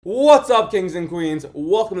What's up, kings and queens?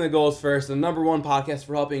 Welcome to Goals First, the number one podcast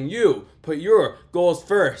for helping you put your goals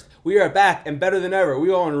first. We are back and better than ever. We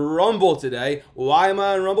are on Rumble today. Why am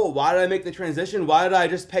I on Rumble? Why did I make the transition? Why did I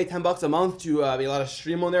just pay $10 a month to be allowed to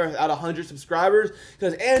stream on there without 100 subscribers?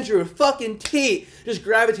 Because Andrew fucking Tate just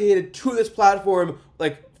gravitated to this platform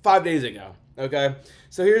like 5 days ago. Okay?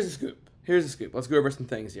 So here's the scoop. Let's go over some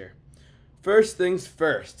things here. First things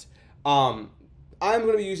first. I'm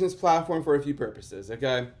going to be using this platform for a few purposes,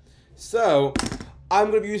 okay? So,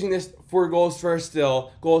 I'm going to be using this for Goals First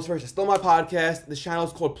still. Goals First is still my podcast. The channel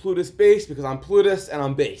is called Plutus Based because I'm Plutus and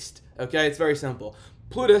I'm based, okay? It's very simple.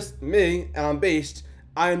 Plutus, me, and I'm based.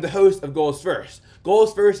 I am the host of Goals First.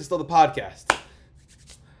 Goals First is still the podcast.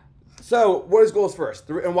 So, what is Goals First?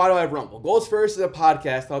 And why do I have Rumble? Goals First is a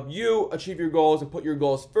podcast to help you achieve your goals and put your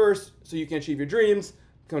goals first so you can achieve your dreams,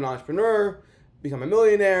 become an entrepreneur, become a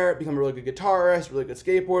millionaire, become a really good guitarist, really good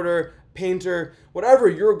skateboarder, painter, whatever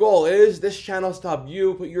your goal is, this channel is to help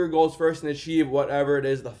you put your goals first and achieve whatever it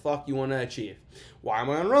is the fuck you want to achieve. Why am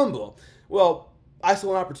I on Rumble? Well, I saw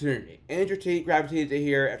an opportunity. Andrew Tate gravitated to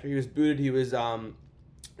here after he was booted. He was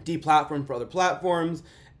deplatformed for other platforms,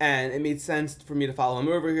 and it made sense for me to follow him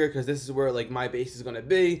over here because this is where like my base is going to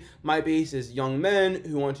be. My base is young men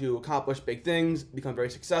who want to accomplish big things, become very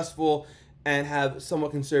successful, and have somewhat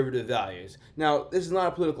conservative values. Now, this is not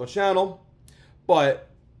a political channel, but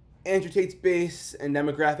Andrew Tate's base and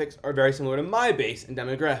demographics are very similar to my base and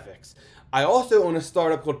demographics. I also own a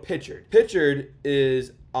startup called Pitchard. Pitchard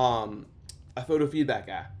is a photo feedback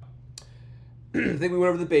app. I think we went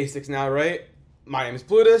over the basics now, right? My name is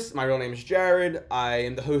Plutus. My real name is Jared. I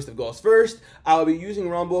am the host of Goals First. I'll be using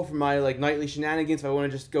Rumble for my nightly shenanigans if I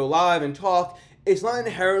want to just go live and talk. It's not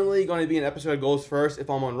inherently going to be an episode of Goals First if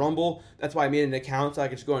I'm on Rumble. That's why I made an account so I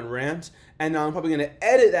could just go and rant. And now I'm probably going to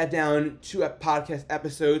edit that down to podcast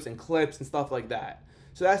episodes and clips and stuff like that.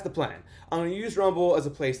 So that's the plan. I'm going to use Rumble as a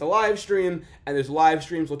place to live stream, and those live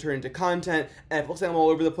streams will turn into content. And if it looks like I'm all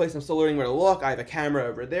over the place, I'm still learning where to look. I have a camera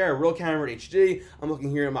over there, a real camera HD. I'm looking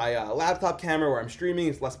here at my laptop camera where I'm streaming.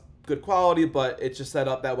 It's less good quality, but it's just set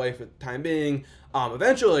up that way for the time being.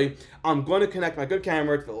 Eventually, I'm going to connect my good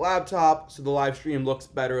camera to the laptop so the live stream looks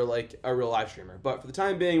better like a real live streamer. But for the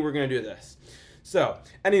time being, we're going to do this. So,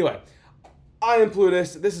 anyway, I am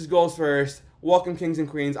Plutus. This is Goals First. Welcome, kings and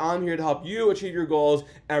queens. I'm here to help you achieve your goals,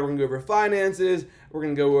 and we're going to go over finances. We're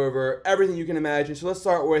going to go over everything you can imagine. So let's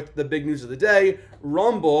start with the big news of the day.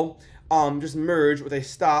 Rumble just merged with a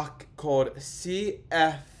stock called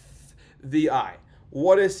CFVI.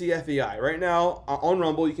 What is CFVI? Right now, on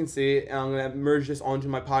Rumble, you can see it, and I'm going to merge this onto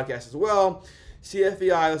my podcast as well.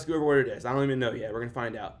 CFVI, let's go over what it is. I don't even know yet. We're going to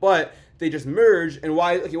find out. But they just merged, and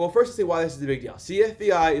why? Okay, well, first let's see why this is a big deal.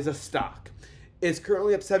 CFVI is a stock. It's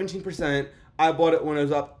currently up 17%. I bought it when it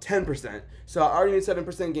was up 10%. So I already made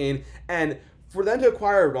 7% gain. And for them to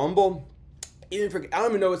acquire Rumble, I don't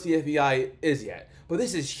even know what CFVI is yet. But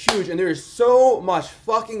this is huge, and there is so much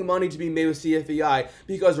fucking money to be made with CFVI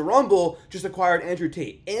because Rumble just acquired Andrew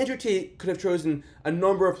Tate. Andrew Tate could have chosen a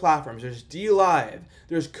number of platforms. There's DLive.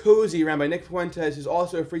 There's Cozy, ran by Nick Fuentes, who's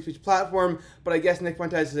also a free speech platform. But I guess Nick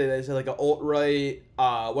Fuentes is like an alt-right,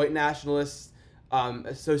 white nationalist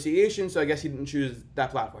association, so I guess he didn't choose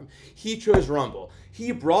that platform. He chose Rumble.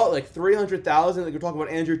 He brought 300,000, we're talking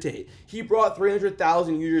about Andrew Tate. He brought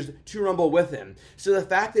 300,000 users to Rumble with him. So the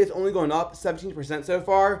fact that it's only going up 17% so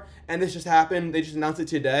far, and this just happened, they just announced it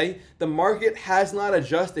today, the market has not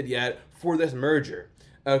adjusted yet for this merger.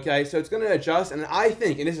 Okay, so it's going to adjust, and I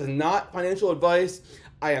think, and this is not financial advice,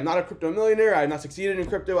 I am not a crypto millionaire, I have not succeeded in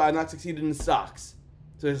crypto, I have not succeeded in stocks.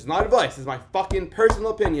 So this is not advice. This is my fucking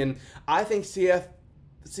personal opinion. I think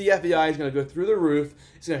CFVI is going to go through the roof.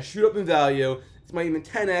 It's going to shoot up in value. It's might even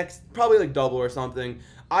 10x, probably double or something.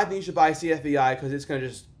 I think you should buy CFVI because it's going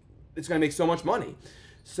to make so much money.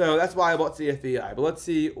 So that's why I bought CFVI. But let's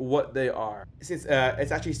see what they are. It's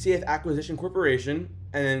actually CF Acquisition Corporation,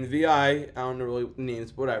 and then VI, I don't know really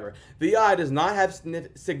names, whatever. VI does not have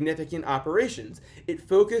significant operations. It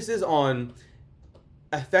focuses on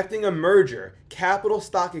affecting a merger, capital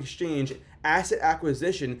stock exchange, asset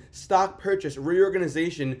acquisition, stock purchase,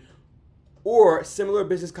 reorganization, or similar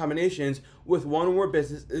business combinations with one or more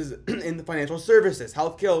businesses in the financial services,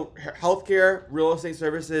 healthcare, real estate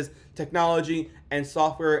services, technology, and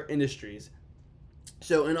software industries.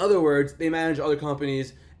 So in other words, they manage other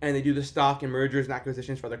companies and they do the stock and mergers and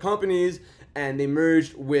acquisitions for other companies, and they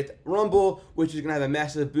merged with Rumble, which is going to have a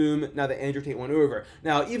massive boom now that Andrew Tate went over.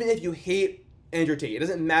 Now, even if you hate Andrew Tate. It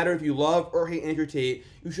doesn't matter if you love or hate Andrew Tate.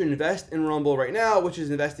 You should invest in Rumble right now, which is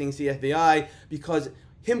investing in CFVI, because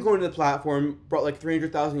him going to the platform brought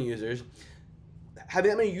 300,000 users. having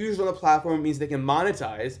that many users on the platform means they can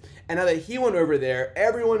monetize. And now that he went over there,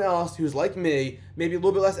 everyone else who's like me, maybe a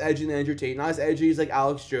little bit less edgy than Andrew Tate, not as edgy as like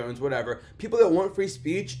Alex Jones, whatever, people that want free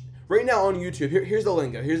speech, right now on YouTube, here's the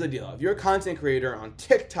lingo, here's the deal. If you're a content creator on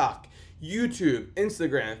TikTok, YouTube,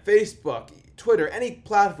 Instagram, Facebook, Twitter, any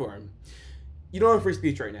platform, you don't have free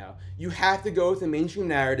speech right now. You have to go with the mainstream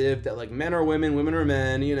narrative that like men are women, women are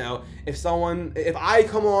men, you know. If I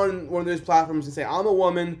come on one of those platforms and say, I'm a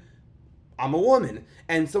woman,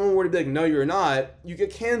 and someone were to be like, no, you're not, you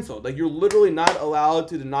get canceled. Like, you're literally not allowed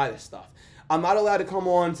to deny this stuff. I'm not allowed to come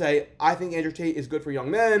on and say, I think Andrew Tate is good for young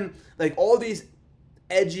men. Like, all these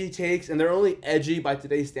edgy takes, and they're only edgy by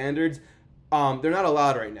today's standards, they're not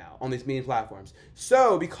allowed right now on these main platforms.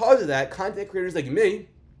 So, because of that, content creators like me,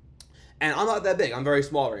 and I'm not that big, I'm very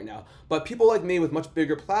small right now, but people like me with much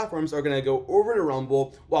bigger platforms are going to go over to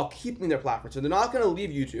Rumble while keeping their platform. So they're not going to leave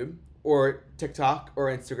YouTube or TikTok or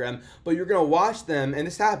Instagram, but you're going to watch them, and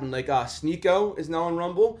this happened, like Sneeko is now on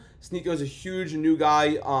Rumble. Sneeko is a huge new guy,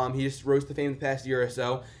 he just rose to fame the past year or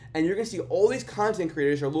so, and you're going to see all these content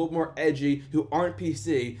creators who are a little more edgy, who aren't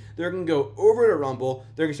PC, they're going to go over to Rumble,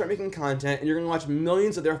 they're going to start making content, and you're going to watch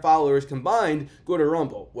millions of their followers combined go to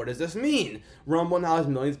Rumble. What does this mean? Rumble now has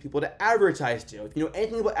millions of people to advertise to. If you know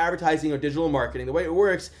anything about advertising or digital marketing, the way it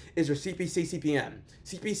works is your CPC, CPM.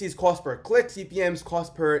 CPC is cost per click, CPM is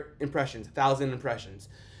cost per impressions, 1,000 impressions.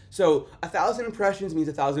 So 1,000 impressions means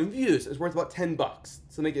 1,000 views. It's worth about $10.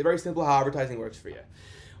 So make it very simple how advertising works for you.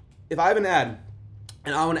 If I have an ad,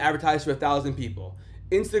 and I want to advertise to 1,000 people,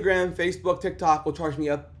 Instagram, Facebook, TikTok will charge me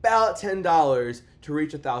about $10 to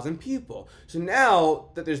reach 1,000 people. So now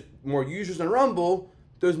that there's more users on Rumble,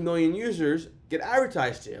 those million users get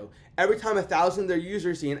advertised to. Every time 1,000 of their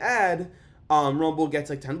users see an ad, Rumble gets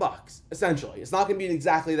like $10, essentially. It's not going to be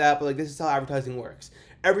exactly that, but like this is how advertising works.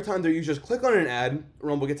 Every time their users click on an ad,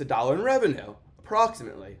 Rumble gets $1 in revenue,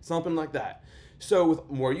 approximately, something like that. So with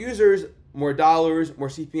more users, more dollars, more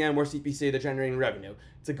CPM, more CPC, they're generating revenue.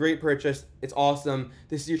 It's a great purchase. It's awesome.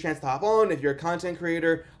 This is your chance to hop on. If you're a content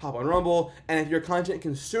creator, hop on Rumble. And if you're a content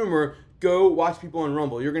consumer, go watch people on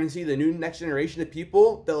Rumble. You're going to see the new next generation of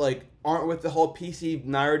people that like aren't with the whole PC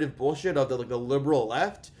narrative bullshit of the liberal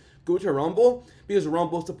left. Go to Rumble because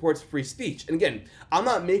Rumble supports free speech. And again, I'm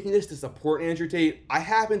not making this to support Andrew Tate. I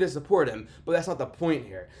happen to support him, but that's not the point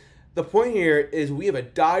here. The point here is we have a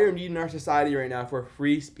dire need in our society right now for a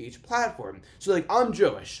free speech platform. So like, I'm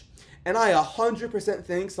Jewish, and I 100%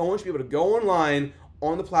 think someone should be able to go online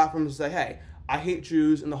on the platform and say, hey, I hate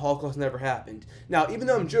Jews and the Holocaust never happened. Now, even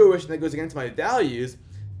though I'm Jewish and that goes against my values,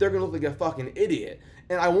 they're going to look like a fucking idiot.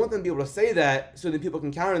 And I want them to be able to say that so that people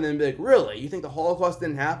can counter them and be like, really? You think the Holocaust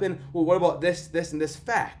didn't happen? Well, what about this, this, and this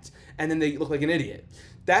fact? And then they look like an idiot.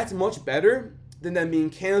 That's much better than them being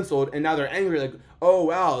canceled, and now they're angry, like, oh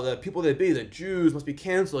wow, the people that be, the Jews must be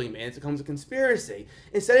canceling, man. It becomes a conspiracy.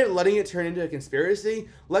 Instead of letting it turn into a conspiracy,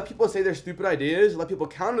 let people say their stupid ideas, let people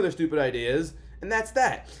counter their stupid ideas, and that's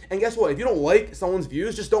that. And guess what? If you don't like someone's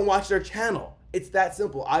views, just don't watch their channel. It's that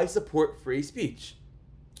simple. I support free speech.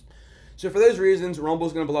 So for those reasons,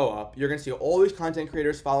 Rumble's going to blow up. You're going to see all these content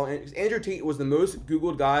creators following. Andrew Tate was the most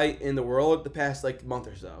Googled guy in the world the past like month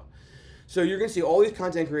or so. So you're going to see all these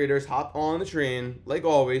content creators hop on the train, like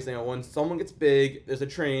always. You know, when someone gets big, there's a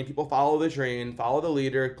train. People follow the train, follow the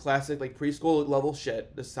leader. Classic, like, preschool level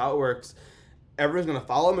shit. This is how it works. Everyone's going to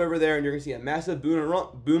follow him over there, and you're going to see a massive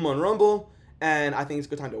boom on Rumble. And I think it's a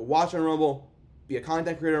good time to watch on Rumble, be a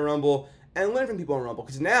content creator on Rumble, and learn from people on Rumble.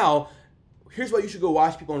 Because now, here's why you should go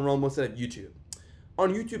watch people on Rumble instead of YouTube.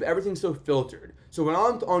 On YouTube, everything's so filtered. So when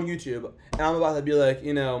I'm on YouTube, and I'm about to be like,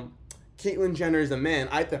 you know, Caitlyn Jenner is a man,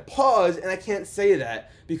 I have to pause, and I can't say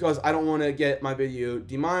that because I don't want to get my video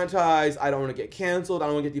demonetized, I don't want to get canceled, I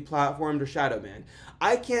don't want to get deplatformed or shadow banned.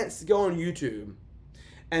 I can't go on YouTube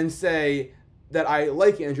and say that I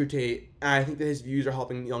like Andrew Tate and I think that his views are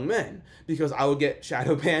helping young men because I will get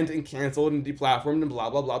shadow banned and canceled and deplatformed and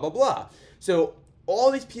blah, blah, blah, blah, blah. So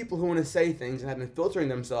all these people who want to say things and have been filtering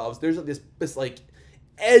themselves, there's this like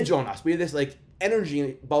edge on us. We have this like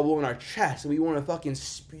energy bubble in our chest, and we want to fucking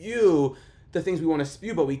spew the things we want to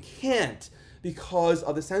spew, but we can't because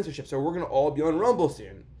of the censorship. So we're going to all be on Rumble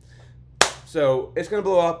soon. So it's going to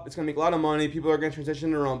blow up. It's going to make a lot of money. People are going to transition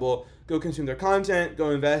to Rumble, go consume their content, go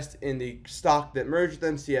invest in the stock that merged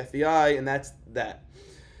them, CFVI, and that's that.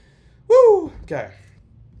 Woo! Okay.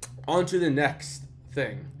 On to the next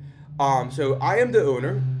thing. So I am the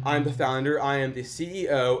owner, I'm the founder, I am the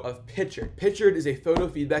CEO of Pitchard. Pitchard is a photo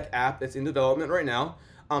feedback app that's in development right now.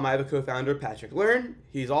 I have a co-founder, Patrick Learn.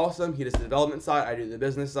 He's awesome. He does the development side, I do the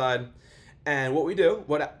business side. And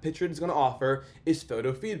what Pictured is going to offer is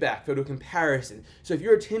photo feedback, photo comparison. So if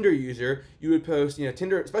you're a Tinder user, you would post,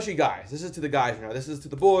 Tinder, especially guys. This is to the guys right now. This is to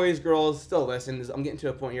the boys, girls, still listen. I'm getting to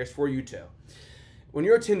a point here. It's for you too. When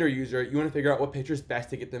you're a Tinder user, you want to figure out what picture is best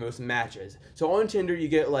to get the most matches. So on Tinder, you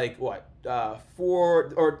get let's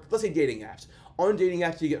say dating apps. On dating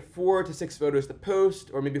apps, you get 4 to 6 photos to post,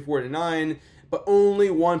 or maybe 4 to 9, but only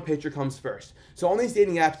one picture comes first. So on these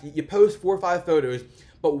dating apps, you post 4 or 5 photos,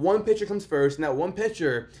 but one picture comes first, and that one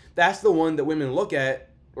picture, that's the one that women look at,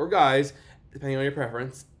 or guys, depending on your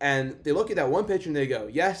preference, and they look at that one picture and they go,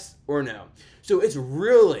 yes or no. So it's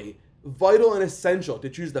really vital and essential to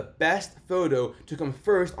choose the best photo to come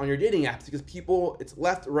first on your dating apps, because people, it's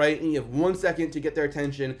left, right, and you have 1 second to get their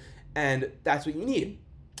attention, and that's what you need.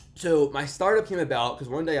 So my startup came about because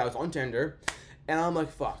one day I was on Tinder, and I'm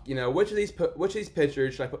like, fuck, which of these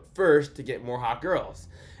pictures should I put first to get more hot girls?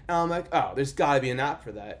 And I'm like, oh, there's got to be an app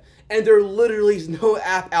for that. And there literally is no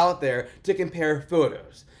app out there to compare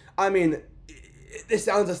photos. I mean, this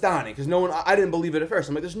sounds astounding because I didn't believe it at first.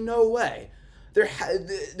 I'm like, there's no way.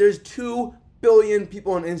 There's 2 billion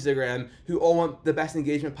people on Instagram who all want the best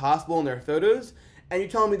engagement possible in their photos, and you're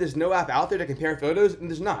telling me there's no app out there to compare photos? And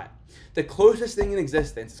there's not. The closest thing in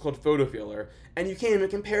existence is called PhotoFeeler, and you can't even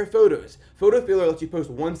compare photos. PhotoFeeler lets you post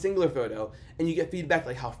one singular photo, and you get feedback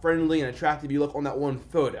like how friendly and attractive you look on that one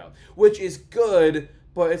photo, which is good,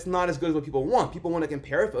 but it's not as good as what people want. People want to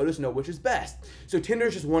compare photos and know which is best. So Tinder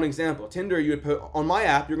is just one example. Tinder, you would put on my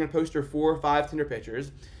app, you're going to post your 4 or 5 Tinder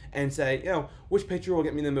pictures, and say, which picture will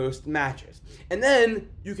get me the most matches. And then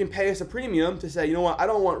you can pay us a premium to say, I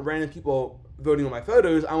don't want random people voting on my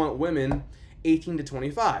photos. I want women 18 to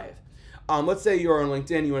 25. Let's say you're on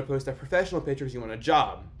LinkedIn, you want to post a professional picture because you want a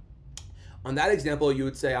job. On that example, you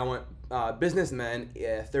would say, I want businessmen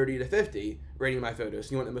 30 to 50 rating my photos.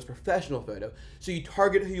 So you want the most professional photo. So you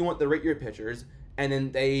target who you want to rate your pictures, and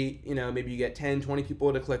then they, maybe you get 10, 20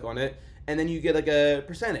 people to click on it, and then you get like a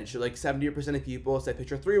percentage. So like 70% of people said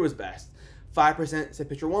picture 3 was best. 5% said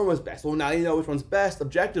picture 1 was best. Well, now you know which one's best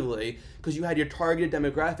objectively because you had your targeted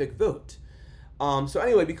demographic vote. So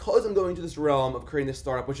anyway, because I'm going to this realm of creating this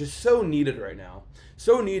startup, which is so needed right now,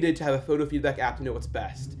 so needed to have a photo feedback app to know what's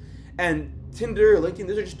best. And Tinder, LinkedIn,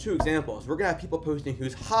 those are just 2 examples. We're going to have people posting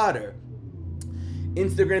who's hotter.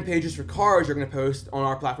 Instagram pages for cars are going to post on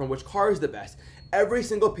our platform which car is the best. Every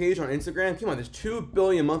single page on Instagram, come on, there's 2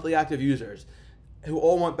 billion monthly active users who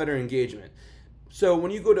all want better engagement. So when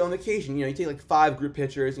you go on vacation, you take like 5 group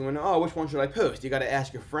pictures, and you want, which one should I post? You got to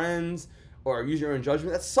ask your friends or use your own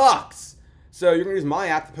judgment. That sucks. So you're going to use my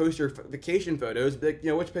app to post your vacation photos, but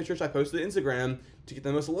which picture should I post to Instagram to get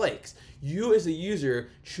the most likes? You as a user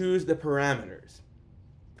choose the parameters.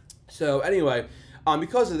 So anyway,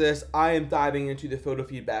 because of this, I am diving into the photo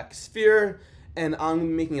feedback sphere, and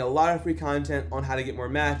I'm making a lot of free content on how to get more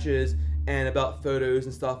matches and about photos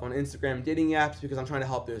and stuff on Instagram dating apps because I'm trying to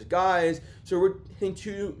help those guys. So we're hitting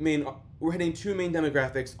two main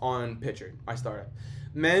demographics on Pictured, my startup.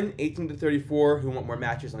 Men 18 to 34 who want more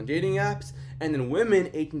matches on dating apps, and then women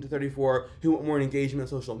 18 to 34 who want more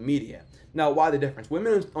engagement on social media. Now, why the difference?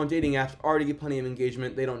 Women on dating apps already get plenty of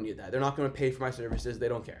engagement. They don't need that. They're not going to pay for my services. They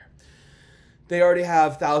don't care. They already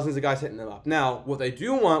have thousands of guys hitting them up. Now, what they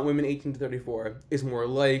do want, women 18 to 34, is more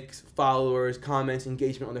likes, followers, comments,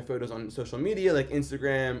 engagement on their photos on social media like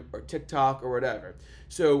Instagram or TikTok or whatever.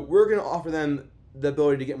 So we're going to offer them the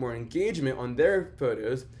ability to get more engagement on their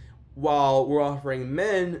photos, while we're offering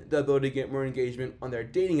men the ability to get more engagement on their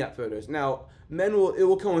dating app photos. Now, it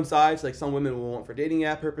will coincide, so like some women will want for dating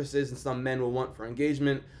app purposes and some men will want for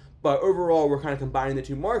engagement, but overall we're kind of combining the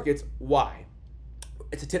 2 markets. Why?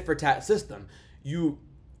 It's a tit for tat system. You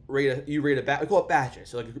rate a batch. I call it batches.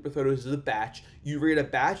 So like a group of photos is a batch. You rate a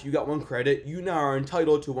batch, you got 1 credit. You now are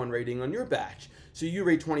entitled to 1 rating on your batch. So you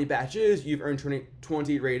rate 20 batches, you've earned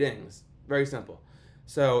 20 ratings. Very simple.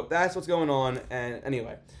 So that's what's going on. And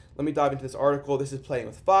anyway, let me dive into this article. This is Playing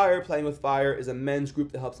with Fire. Playing with Fire is a men's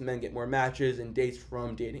group that helps men get more matches and dates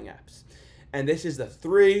from dating apps. And this is the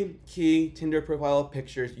 3 key Tinder profile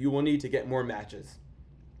pictures you will need to get more matches.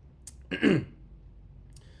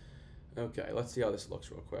 Okay, let's see how this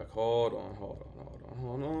looks real quick. Hold on.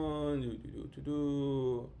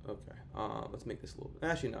 Okay, let's make this a little bit.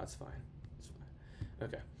 Actually, no, it's fine.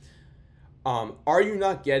 Okay. Are you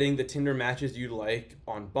not getting the Tinder matches you like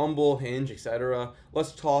on Bumble, Hinge, etc.?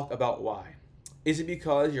 Let's talk about why. Is it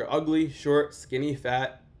because you're ugly, short, skinny,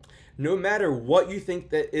 fat? No matter what you think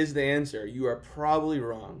that is the answer, you are probably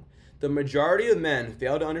wrong. The majority of men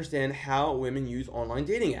fail to understand how women use online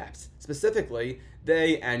dating apps. Specifically,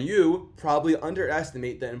 they and you probably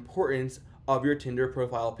underestimate the importance of your Tinder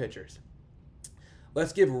profile pictures.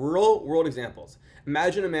 Let's give real world examples.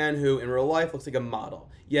 Imagine a man who in real life looks like a model,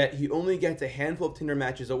 yet he only gets a handful of Tinder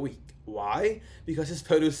matches a week. Why? Because his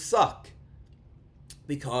photos suck.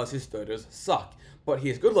 But he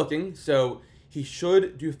is good looking, so he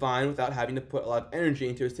should do fine without having to put a lot of energy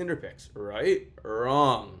into his Tinder pics, right?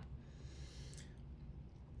 Wrong.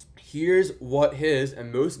 Here's what his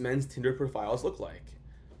and most men's Tinder profiles look like.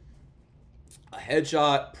 A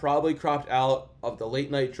headshot, probably cropped out of the late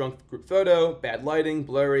night drunk group photo, bad lighting,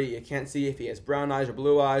 blurry, you can't see if he has brown eyes or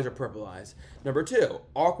blue eyes or purple eyes. Number 2,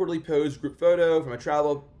 awkwardly posed group photo from a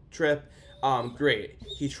travel trip. Great.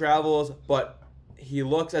 He travels, but he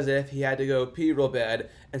looks as if he had to go pee real bad,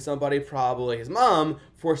 and somebody, probably his mom,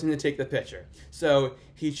 forced him to take the picture. So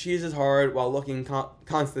he cheeses hard while looking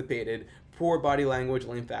constipated. Poor body language,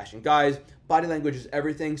 lame fashion. Guys, body language is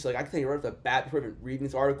everything. So, like, I can tell you right off the bat before even reading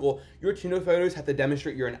this article, your Tinder photos have to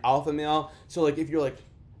demonstrate you're an alpha male. So, like, if you're, like,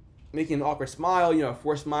 making an awkward smile, you know, a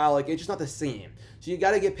forced smile, like, it's just not the same. So you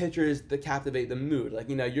got to get pictures that captivate the mood. Like,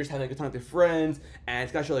 you know, you're just having a good time with your friends, and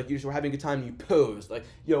it's got to show, like, you just were having a good time, and you pose. Like,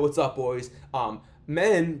 yo, what's up, boys?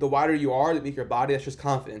 Men, the wider you are, the weaker your body, that's just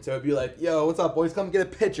confidence. So it'd be like, yo, what's up, boys? Come get a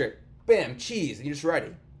picture. Bam, cheese, and you're just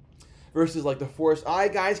ready. Versus like the forced, all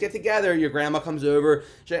right, guys, get together. Your grandma comes over.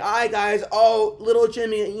 She's like, all right, guys, oh, little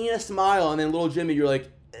Jimmy, you need a smile. And then little Jimmy, you're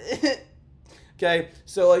like, okay.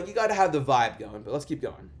 So like you got to have the vibe going, but let's keep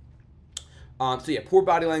going. So yeah, poor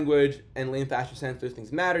body language and lame fashion sense, those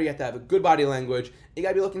things matter. You have to have a good body language. You got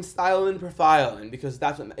to be looking styling, profiling, because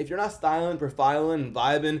that's what, if you're not styling, profiling, and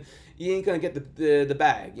vibing, you ain't going to get the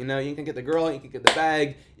bag, you know? You ain't going to get the girl, you ain't going to get the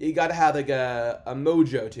bag. You got to have like a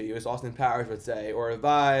mojo to you, as Austin Powers would say, or a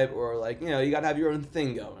vibe, or like, you know, you got to have your own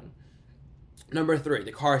thing going. Number 3,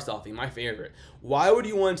 the car selfie, my favorite. Why would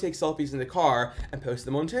you want to take selfies in the car and post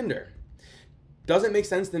them on Tinder? Doesn't make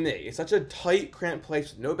sense to me. It's such a tight, cramped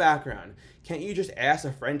place with no background. Can't you just ask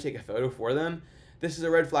a friend to take a photo for them? This is a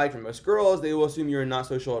red flag for most girls. They will assume you're not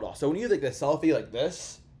social at all. So when you like the selfie like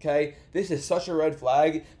this, okay, this is such a red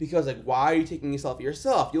flag because like, why are you taking a selfie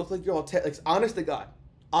yourself? You look like you're all like, honest to God,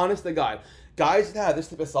 guys that have this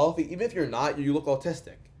type of selfie, even if you're not, you look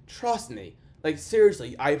autistic. Trust me. Like,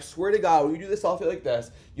 seriously, I swear to God, when you do this selfie like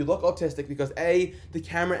this, you look autistic because, A, the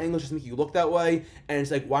camera angles just make you look that way, and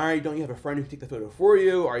it's like, don't you have a friend who can take the photo for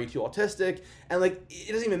you? Are you too autistic? And, like,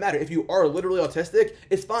 it doesn't even matter. If you are literally autistic,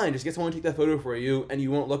 it's fine. Just get someone to take that photo for you, and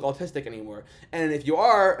you won't look autistic anymore. And if you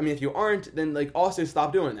aren't, then, like, also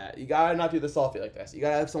stop doing that. You gotta not do the selfie like this. You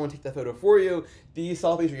gotta have someone take that photo for you. These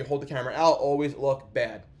selfies where you hold the camera out always look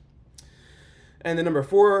bad. And then number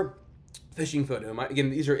 4, fishing photo. Again,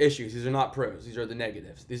 these are issues. These are not pros. These are the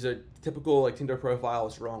negatives. These are typical like Tinder profile.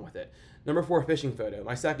 What's wrong with it? Number 4, fishing photo.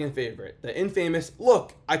 My second favorite. The infamous,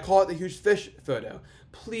 look, I call it the huge fish photo.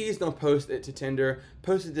 Please don't post it to Tinder.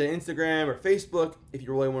 Post it to Instagram or Facebook if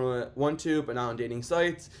you really want to, but not on dating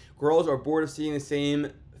sites. Girls are bored of seeing the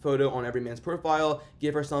same photo on every man's profile.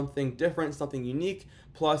 Give her something different, something unique.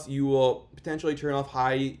 Plus, you will potentially turn off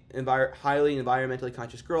highly environmentally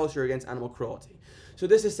conscious girls who are against animal cruelty. So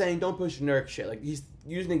this is saying don't post generic shit. Like he's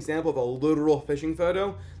using an example of a literal fishing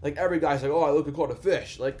photo. Like every guy's like, oh, I look, I caught a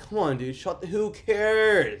fish. Like, come on, dude, who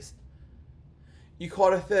cares? You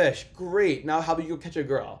caught a fish, great. Now how about you go catch a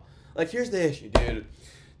girl? Like here's the issue, dude.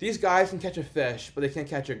 These guys can catch a fish, but they can't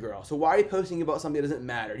catch a girl. So why are you posting about something that doesn't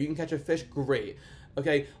matter? You can catch a fish, great.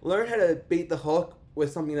 Okay, learn how to bait the hook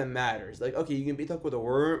with something that matters. Like, okay, you can bait the hook with a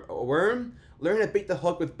worm. Learn how to bait the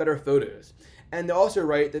hook with better photos. And they're also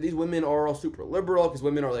right that these women are all super liberal because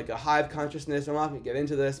women are like a hive consciousness. I'm not going to get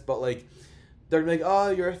into this, but like, they're like,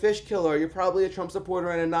 oh, you're a fish killer. You're probably a Trump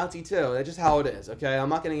supporter and a Nazi too. That's just how it is, okay? I'm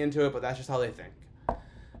not getting into it, but that's just how they think.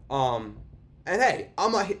 And hey,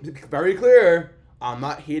 I'm not, very clear, I'm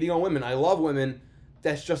not hating on women. I love women.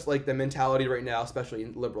 That's just like the mentality right now, especially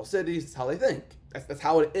in liberal cities. That's how they think. That's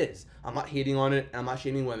how it is. I'm not hating on it, and I'm not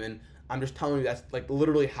shaming women. I'm just telling you that's like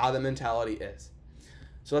literally how the mentality is.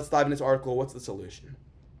 So let's dive into this article. What's the solution?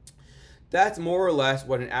 That's more or less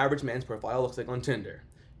what an average man's profile looks like on Tinder.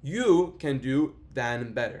 You can do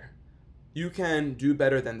better. You can do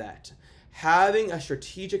better than that. Having a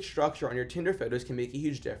strategic structure on your Tinder photos can make a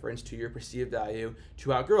huge difference to your perceived value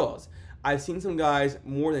to our girls. I've seen some guys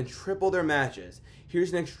more than triple their matches.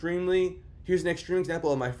 Here's an extreme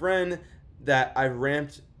example of my friend that I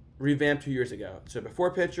revamped 2 years ago. So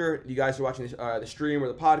before picture, you guys are watching the stream or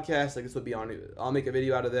the podcast, like this will be on, I'll make a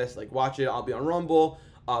video out of this, like watch it. I'll be on Rumble,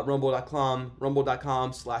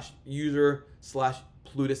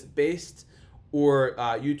 rumble.com/user/Plutus-based, or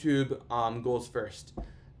YouTube, Goals First.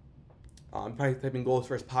 Probably type in Goals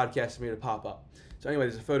First podcast for me to pop up. So anyway,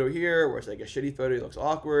 there's a photo here where it's like a shitty photo, it looks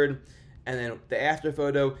awkward. And then the after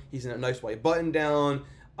photo, he's in a nice white button down.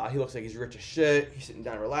 He looks like he's rich as shit. He's sitting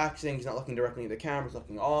down relaxing. He's not looking directly into the camera. He's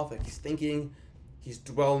looking off, like he's thinking. He's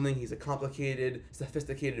dwelling. He's a complicated,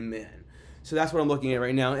 sophisticated man. So that's what I'm looking at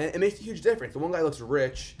right now. And it makes a huge difference. The one guy looks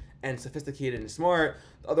rich and sophisticated and smart.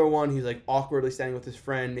 The other one, he's like awkwardly standing with his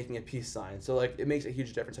friend making a peace sign. So like it makes a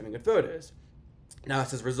huge difference having good photos. Now it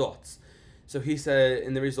says results. So he said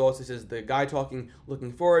in the results, it says the guy talking,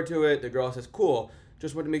 looking forward to it. The girl says, cool.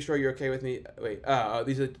 Just want to make sure you're okay with me. Wait,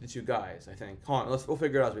 these are the two guys, I think. Hold on, we'll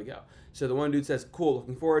figure it out as we go. So the one dude says, cool,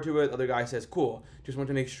 looking forward to it. The other guy says, cool. Just want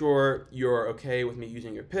to make sure you're okay with me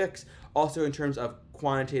using your pics. Also, in terms of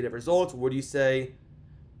quantitative results, what do you say?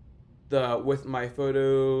 With my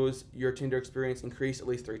photos, your Tinder experience increased at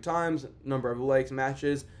least 3 times. Number of likes,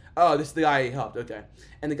 matches. Oh, this is the guy he helped. Okay.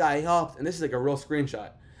 And the guy he helped, and this is like a real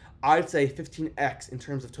screenshot. I'd say 15x in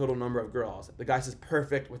terms of total number of girls. The guy says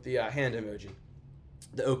perfect with the hand emoji.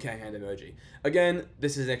 The okay hand emoji. Again,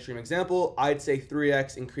 this is an extreme example. I'd say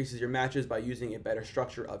 3x increases your matches by using a better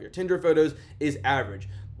structure of your Tinder photos is average.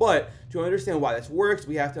 But to understand why this works,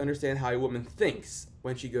 we have to understand how a woman thinks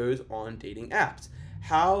when she goes on dating apps.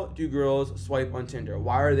 How do girls swipe on Tinder?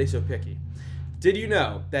 Why are they so picky? Did you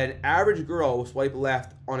know that an average girl will swipe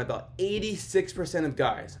left on about 86% of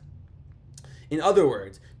guys? In other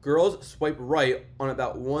words, girls swipe right on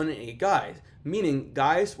about 1 in 8 guys, meaning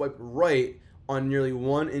guys swipe right on nearly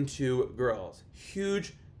 1 in 2 girls.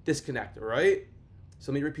 Huge disconnect, right?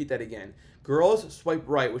 So let me repeat that again. Girls swipe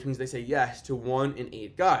right, which means they say yes to 1 in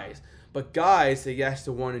 8 guys, but guys say yes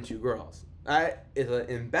to 1 in 2 girls. That is an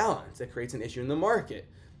imbalance that creates an issue in the market.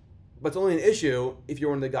 But it's only an issue if you're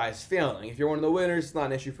one of the guys failing. If you're one of the winners, it's not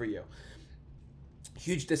an issue for you.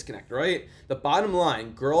 Huge disconnect, right? The bottom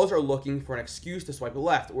line, girls are looking for an excuse to swipe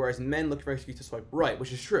left, whereas men look for an excuse to swipe right,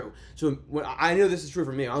 which is true. So when I know this is true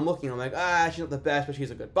for me, I'm looking, I'm like, she's not the best, but she has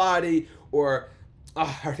a good body, or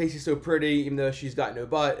her face is so pretty, even though she's got no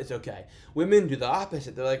butt, it's okay. Women do the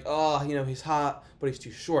opposite. They're like, he's hot, but he's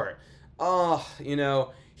too short.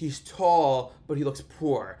 He's tall, but he looks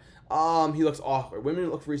poor. He looks awkward. Women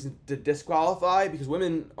look for reasons to disqualify because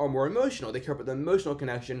women are more emotional. They care about the emotional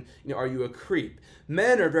connection. Are you a creep?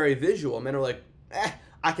 Men are very visual. Men are like,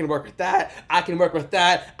 I can work with that. I can work with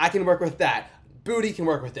that. I can work with that. Booty can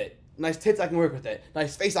work with it. Nice tits, I can work with it.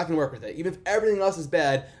 Nice face, I can work with it. Even if everything else is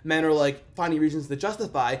bad, men are like finding reasons to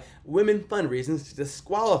justify. Women find reasons to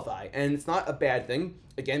disqualify. And it's not a bad thing.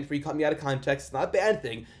 Again, before you cut me out of context, it's not a bad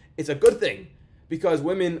thing. It's a good thing because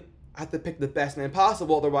women have to pick the best man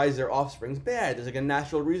possible, otherwise their offspring's bad. There's like a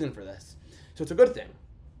natural reason for this. So it's a good thing.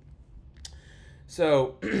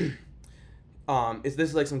 So this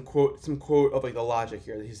is like some quote of like the logic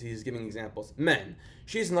here. He's giving examples. Men,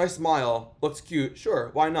 she's a nice smile, looks cute, sure,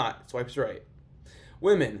 why not? Swipes right.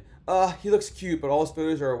 Women, he looks cute, but all his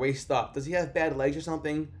photos are waist up. Does he have bad legs or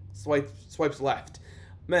something? Swipes left.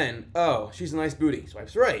 Men, she's a nice booty,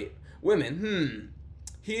 swipes right. Women,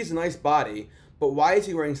 he's a nice body, but why is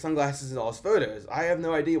he wearing sunglasses in all his photos? I have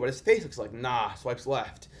no idea what his face looks like. Nah, swipes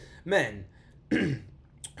left. Men,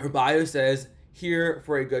 her bio says, here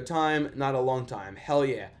for a good time, not a long time. Hell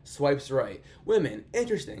yeah, swipes right. Women,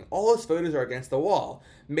 interesting. All his photos are against the wall.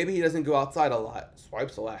 Maybe he doesn't go outside a lot.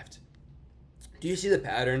 Swipes left. Do you see the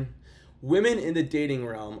pattern? Women in the dating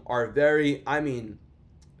realm are very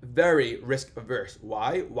risk averse.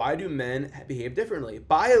 Why? Why do men behave differently?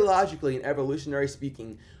 Biologically and evolutionary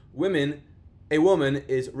speaking, a woman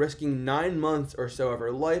is risking 9 months or so of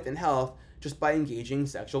her life and health just by engaging in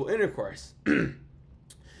sexual intercourse.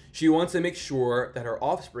 She wants to make sure that her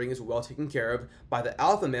offspring is well taken care of by the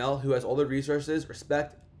alpha male who has all the resources,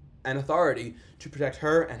 respect, and authority to protect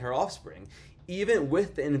her and her offspring. Even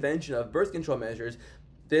with the invention of birth control measures,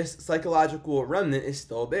 this psychological remnant is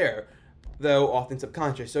still there, though often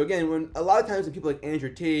subconscious. So again, when a lot of times when people like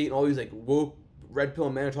Andrew Tate and all these like woke red pill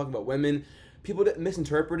men are talking about women, people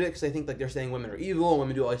misinterpret it because they think like they're saying women are evil,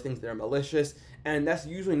 women do all these things that are malicious, and that's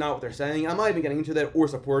usually not what they're saying. I'm not even getting into that or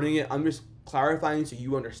supporting it. I'm just clarifying so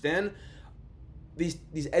you understand. These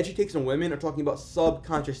edgy takes on women are talking about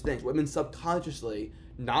subconscious things. Women subconsciously,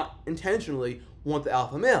 not intentionally, want the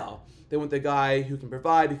alpha male. They want the guy who can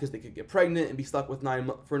provide because they could get pregnant and be stuck with 9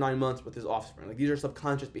 months with his offspring. Like, these are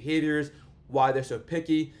subconscious behaviors, why they're so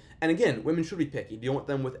picky. And again, women should be picky. Do you want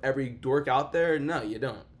them with every dork out there? No, you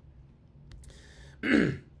don't.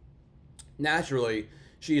 Naturally,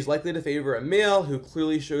 she is likely to favor a male who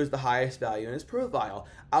clearly shows the highest value in his profile.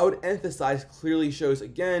 I would emphasize clearly shows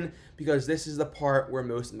again because this is the part where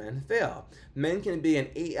most men fail. Men can be an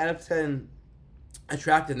 8 out of 10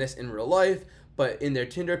 attractiveness in real life, but in their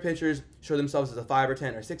Tinder pictures show themselves as a 5 or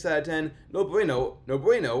 10 or 6 out of 10. No bueno.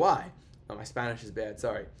 Why? Oh, my Spanish is bad,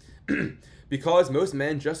 sorry. Because most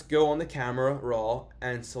men just go on the camera raw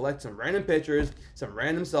and select some random pictures, some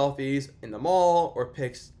random selfies in the mall, or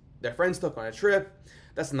pics their friends took on a trip.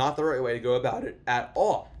 That's not the right way to go about it at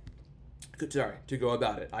all. Sorry, to go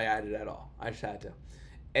about it. I added at all. I just had to.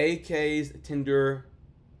 AK's Tinder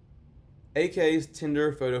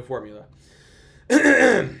photo formula.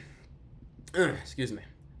 Excuse me.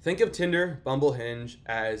 Think of Tinder, Bumble, Hinge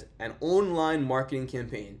as an online marketing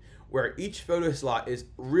campaign where each photo slot is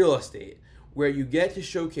real estate, where you get to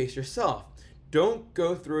showcase yourself. Don't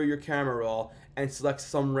go through your camera roll and select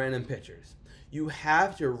some random pictures. You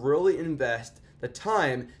have to really invest the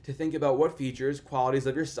time to think about what features, qualities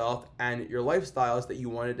of yourself, and your lifestyles that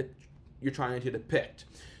you're trying to depict.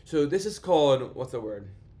 So this is called, what's the word?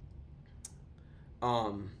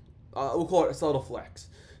 We'll call it a subtle flex.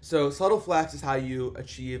 So subtle flex is how you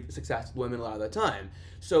achieve success with women a lot of the time.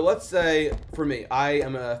 So let's say, for me, I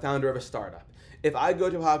am a founder of a startup. If I go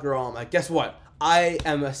to a hot girl, I'm like, guess what? I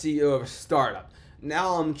am a CEO of a startup.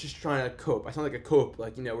 Now I'm just trying to cope. I sound like a cope,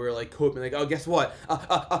 like, we're like coping, like, oh, guess what?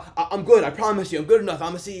 I'm good. I promise you, I'm good enough.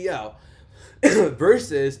 I'm a CEO.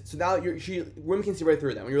 Versus, so now women can see right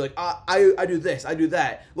through that. When you're like, I do this, I do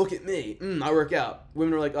that. Look at me. I work out.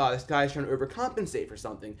 Women are like, oh, this guy's trying to overcompensate for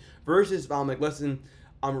something. Versus if I'm like, listen,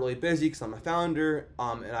 I'm really busy because I'm a founder,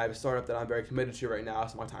 and I have a startup that I'm very committed to right now,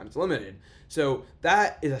 so my time is limited. So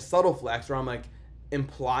that is a subtle flex where I'm like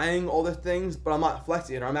implying all the things, but I'm not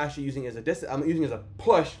flexing it. Or I'm actually using it as I'm using it as a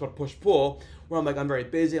push, called push-pull, where I'm like, I'm very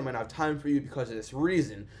busy, I might not have time for you because of this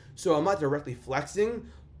reason. So I'm not directly flexing,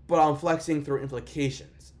 but I'm flexing through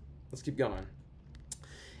implications. Let's keep going.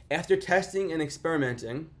 After testing and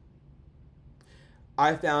experimenting,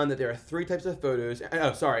 I found that there are 3 types of photos. And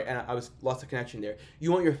I was lost of connection there.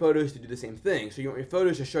 You want your photos to do the same thing. So you want your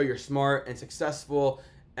photos to show you're smart and successful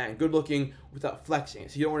and good looking without flexing.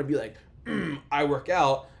 So you don't want to be like, I work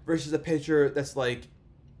out, versus a picture that's like,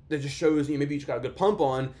 that just shows you maybe you just got a good pump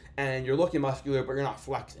on and you're looking muscular, but you're not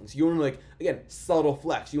flexing. So you want to, like, again, subtle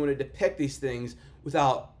flex. You want to depict these things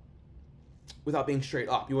without being straight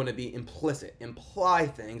up. You want to be implicit, imply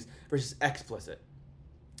things versus explicit.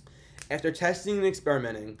 After testing and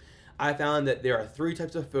experimenting, I found that there are 3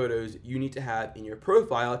 types of photos you need to have in your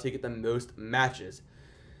profile to get the most matches.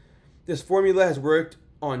 This formula has worked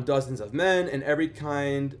on dozens of men and every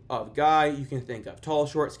kind of guy you can think of. Tall,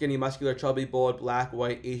 short, skinny, muscular, chubby, bald, black,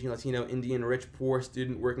 white, Asian, Latino, Indian, rich, poor,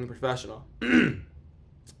 student, working, professional.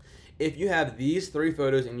 If you have these 3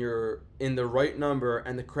 photos in the right number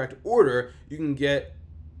and the correct order, you can get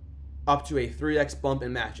up to a 3x bump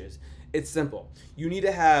in matches. It's simple. You need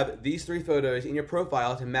to have these 3 photos in your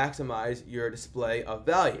profile to maximize your display of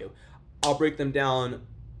value. I'll break them down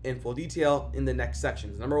in full detail in the next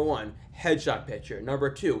sections. Number 1, headshot picture. Number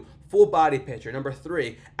 2, full body picture. Number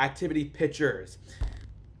 3, activity pictures.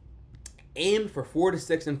 Aim for 4 to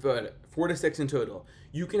 6 in total.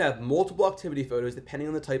 You can have multiple activity photos depending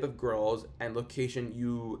on the type of girls and location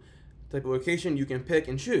you can pick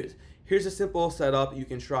and choose. Here's a simple setup you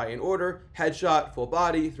can try in order: headshot, full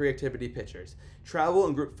body, 3 activity pictures. Travel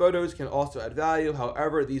and group photos can also add value,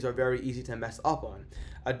 however, these are very easy to mess up on.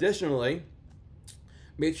 Additionally,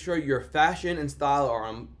 make sure your fashion and style are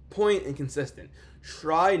on point and consistent.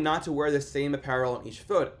 Try not to wear the same apparel in each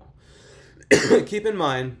photo. Keep in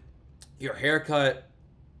mind your haircut,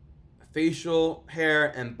 facial hair,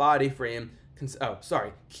 and body frame.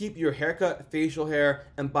 Keep your haircut, facial hair,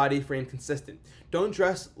 and body frame consistent. Don't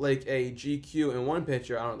dress like a GQ in one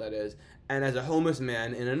picture, I don't know what that is, and as a homeless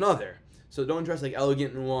man in another. So don't dress like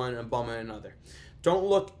elegant in one and bum in another. Don't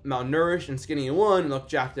look malnourished and skinny in one and look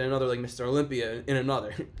jacked in another, like Mr. Olympia in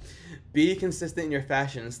another. Be consistent in your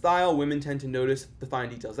fashion and style. Women tend to notice the fine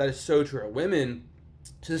details. That is so true.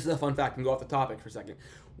 So this is a fun fact, and go off the topic for a second.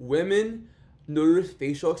 Women notice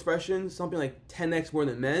facial expressions something like 10x more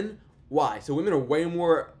than men. Why? So women are way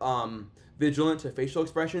more vigilant to facial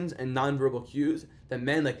expressions and nonverbal cues than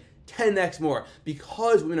men, like 10x more,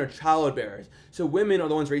 because women are childbearers. So women are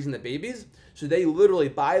the ones raising the babies, so they literally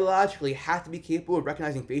biologically have to be capable of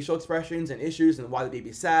recognizing facial expressions and issues and why the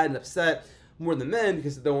baby's sad and upset more than men,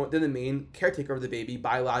 because they're the main caretaker of the baby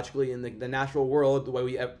biologically in the natural world, the way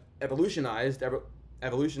we evolutionized.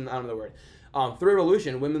 Evolution, I don't know the word. Through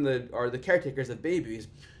evolution, women are the caretakers of babies,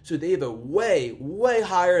 so they have a way, way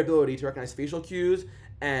higher ability to recognize facial cues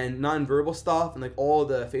and nonverbal stuff and like all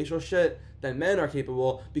the facial shit than men are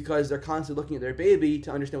capable, because they're constantly looking at their baby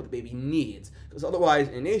to understand what the baby needs. Because otherwise,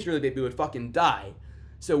 in nature, the baby would fucking die.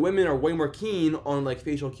 So women are way more keen on like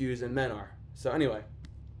facial cues than men are. So anyway,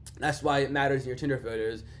 that's why it matters in your Tinder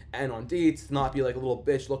photos and on dates to not be like a little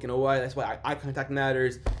bitch looking away. That's why eye contact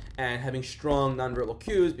matters, and having strong nonverbal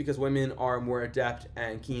cues because women are more adept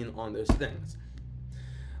and keen on those things.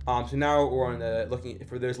 So now we're on the looking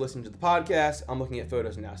for those listening to the podcast. I'm looking at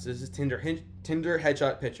photos now. So this is Tinder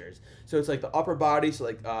headshot pictures. So it's like the upper body, so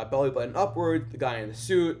like belly button upward, the guy in the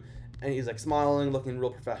suit, and he's like smiling, looking real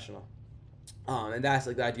professional. And that's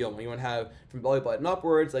like the ideal one. You want to have from belly button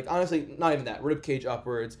upwards, like honestly, not even that, rib cage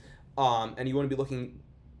upwards, and you want to be looking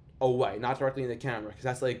away, not directly in the camera, because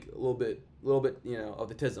that's like a little bit, of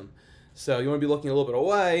the tism. So you want to be looking a little bit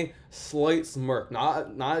away, slight smirk, not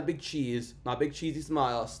a big cheese, not big cheesy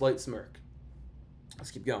smile, slight smirk.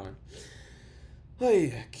 Let's keep going.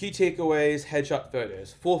 Hey, key takeaways, headshot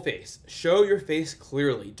photos. Full face. Show your face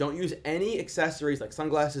clearly. Don't use any accessories like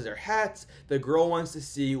sunglasses or hats. The girl wants to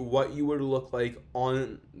see what you would look like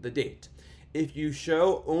on the date. If you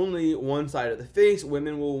show only one side of the face,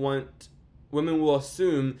 women will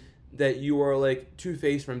assume that you are like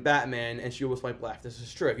Two-Face from Batman and she will swipe left. This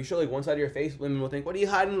is true. If you show like one side of your face, women will think, what are you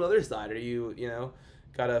hiding on the other side? Are you,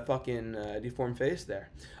 got a fucking deformed face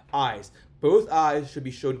there? Eyes. Both eyes should be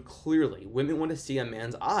showed clearly. Women want to see a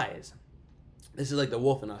man's eyes. This is like the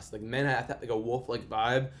wolf in us. Like men have like a wolf-like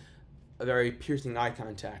vibe, a very piercing eye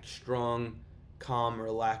contact, strong, calm,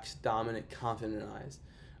 relaxed, dominant, confident eyes.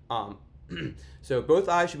 So both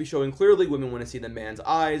eyes should be showing clearly. Women want to see the man's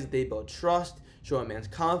eyes. They build trust, show a man's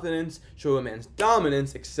confidence, show a man's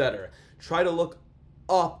dominance, etc. Try to look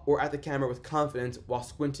up or at the camera with confidence while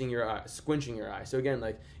squinching your eye. So again,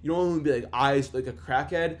 like you don't want to be like eyes like a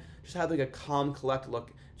crackhead. Just have like a calm, collect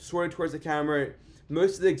look, sort of towards the camera.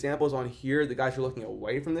 Most of the examples on here, the guys are looking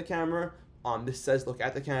away from the camera. This says look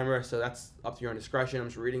at the camera, so that's up to your own discretion. I'm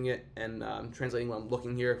just reading it and translating what I'm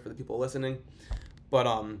looking here for the people listening.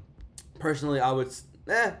 But personally, I would,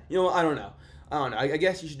 I don't know. I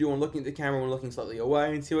guess you should do one looking at the camera, one looking slightly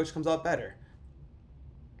away, and see which comes out better.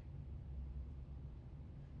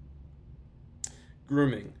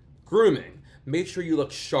 Grooming. Make sure you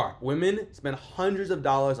look sharp. Women spend hundreds of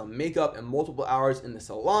dollars on makeup and multiple hours in the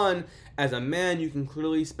salon. As a man, you can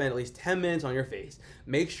clearly spend at least 10 minutes on your face.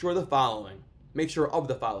 Make sure of the following.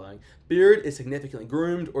 Beard is significantly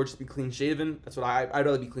groomed or just be clean shaven. That's what I'd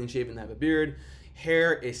rather be clean shaven than have a beard.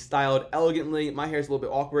 Hair is styled elegantly. My hair is a little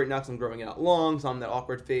bit awkward now because I'm growing it out long, so I'm in that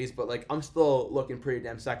awkward phase, but like I'm still looking pretty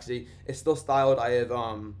damn sexy. It's still styled. I have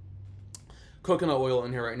coconut oil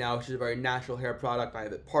in here right now, which is a very natural hair product. I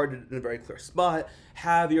have it parted in a very clear spot.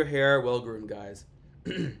 Have your hair well groomed, guys.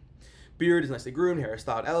 Beard is nicely groomed, hair is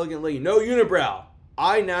styled elegantly. No unibrow.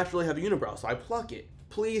 I naturally have a unibrow, so I pluck it.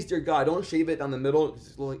 Please, dear God, don't shave it down the middle. It's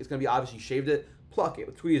going to be obvious you shaved it. Pluck it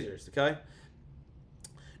with tweezers, okay?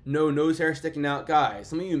 No nose hair sticking out. Guys,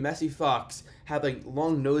 some of you messy fucks have like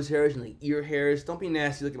long nose hairs and like ear hairs. Don't be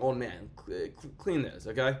nasty like an old man. Clean those,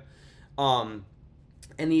 okay?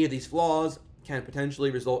 Any of these flaws can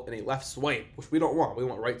potentially result in a left swipe, which we don't want. We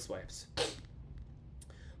want right swipes.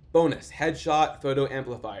 Bonus, headshot photo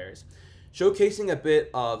amplifiers. Showcasing a bit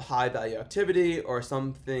of high value activity or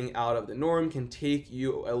something out of the norm can take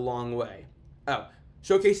you a long way.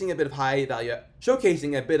 Showcasing a bit of high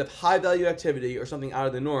value activity or something out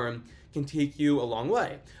of the norm can take you a long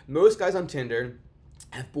way. Most guys on Tinder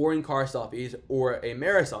have boring car selfies or a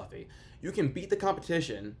mirror selfie. You can beat the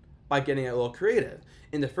competition by getting a little creative.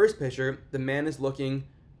 In the first picture, the man is looking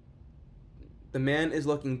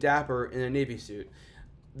dapper in a navy suit.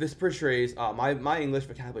 This portrays my English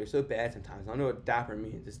vocabulary is so bad sometimes. I don't know what dapper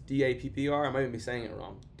means. It's D-A-P-P-R. I might even be saying it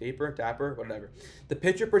wrong. Dapper, whatever. The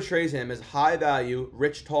picture portrays him as high value,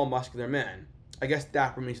 rich, tall, muscular man. I guess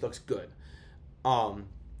dapper means looks good. So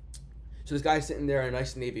this guy's sitting there in a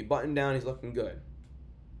nice navy button down. He's looking good.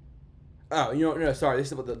 Oh, no, sorry. This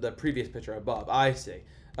is about the previous picture above. I see.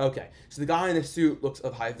 Okay, so the guy in the suit looks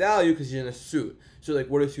of high value because he's in a suit. So, like,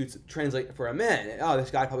 what do suits translate for a man? Oh, this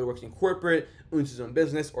guy probably works in corporate, owns his own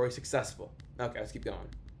business, or he's successful. Okay, let's keep going.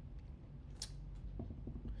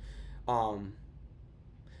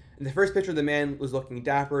 In the first picture, the man was looking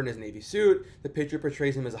dapper in his navy suit. The picture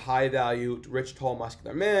portrays him as a high value, rich, tall,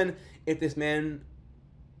 muscular man. If this man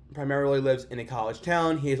primarily lives in a college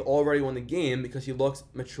town, he has already won the game because he looks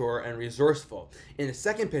mature and resourceful. In the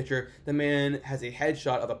second picture, the man has a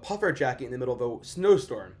headshot of a puffer jacket in the middle of a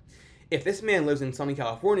snowstorm. If this man lives in sunny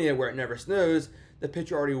California where it never snows, the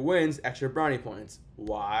picture already wins extra brownie points.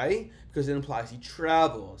 Why? Because it implies he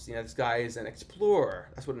travels. This guy is an explorer.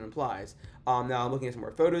 That's what it implies. Now I'm looking at some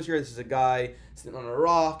more photos here. This is a guy sitting on a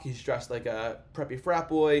rock. He's dressed like a preppy frat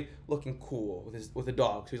boy, looking cool with a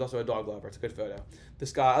dog. So he's also a dog lover. It's a good photo.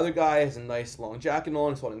 Other guy has a nice long jacket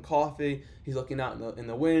on. He's holding coffee. He's looking out in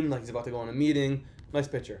the wind like he's about to go on a meeting. Nice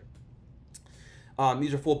picture.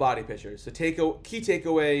 These are full body pictures. So key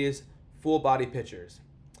takeaways, full body pictures.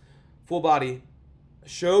 full body.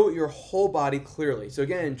 Show your whole body clearly. So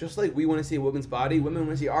again, just like we want to see a woman's body, women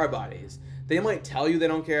want to see our bodies. They might tell you they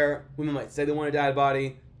don't care. Women might say they want a dad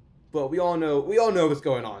body, but we all know what's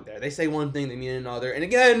going on there. They say one thing, they mean another. And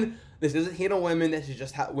again, this isn't hate on women. This is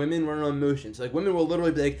just how women run on emotions. Like women will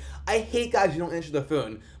literally be like, "I hate guys who don't answer their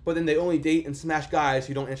phone," but then they only date and smash guys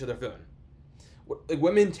who don't answer their phone. Like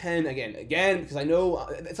women tend again because I know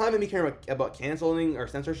it's not even me caring about canceling or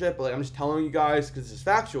censorship, but like I'm just telling you guys because this is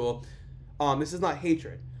factual. This is not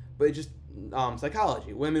hatred, but it's just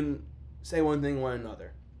psychology. Women say one thing, one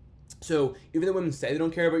another. So even though women say they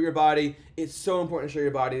don't care about your body, it's so important to show your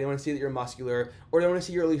body. They want to see that you're muscular, or they want to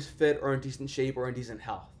see you're at least fit or in decent shape or in decent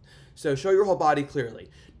health. So show your whole body clearly.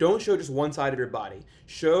 Don't show just one side of your body.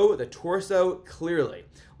 Show the torso clearly.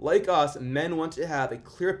 Like us, men want to have a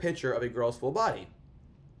clear picture of a girl's full body.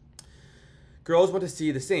 Girls want to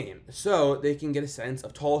see the same, so they can get a sense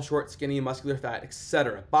of tall, short, skinny, muscular, fat,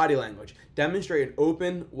 etc. Body language. Demonstrate an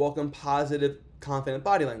open, welcome, positive, confident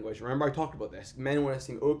body language. Remember I talked about this. Men want to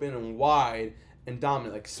seem open and wide and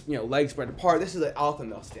dominant, like legs spread apart. This is the alpha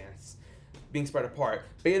male stance, being spread apart.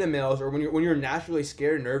 Beta males, or when you're naturally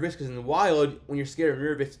scared and nervous, because in the wild, when you're scared and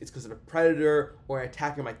nervous, it's because of a predator or an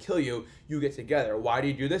attacker might kill you. You get together. Why do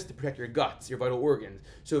you do this? To protect your guts, your vital organs.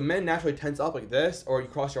 So men naturally tense up like this, or you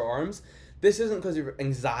cross your arms. This isn't because of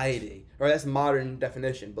anxiety, or that's modern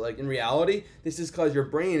definition, but like in reality, this is because your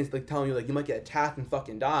brain is like telling you like you might get attacked and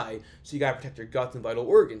fucking die, so you gotta protect your guts and vital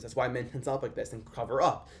organs. That's why men tense up like this and cover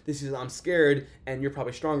up. This is I'm scared and you're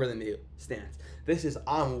probably stronger than me stance. This is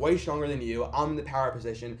I'm way stronger than you, I'm in the power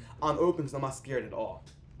position, I'm open so I'm not scared at all.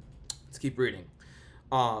 Let's keep reading.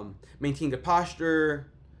 Maintain good posture.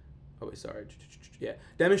 Oh wait, sorry. Yeah.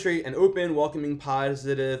 Demonstrate an open, welcoming,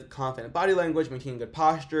 positive, confident body language. Maintain good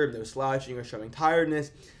posture, no slouching or showing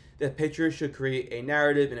tiredness. The picture should create a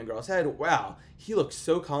narrative in a girl's head. Wow, he looks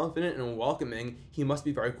so confident and welcoming. He must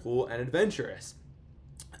be very cool and adventurous.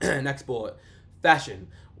 Next bullet. Fashion.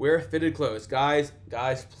 Wear fitted clothes. Guys,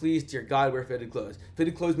 please, dear God, wear fitted clothes.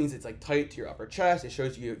 Fitted clothes means it's like tight to your upper chest. It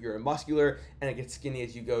shows you you're muscular, and it gets skinny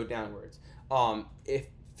as you go downwards. If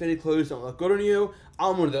fitted clothes don't look good on you,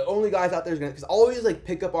 I'm one of the only guys out there because all these like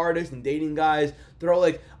pickup artists and dating guys, they're all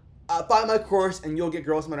like, buy my course and you'll get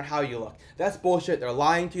girls no matter how you look. That's bullshit. They're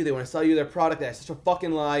lying to you. They want to sell you their product. That's such a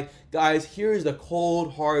fucking lie. Guys, here's the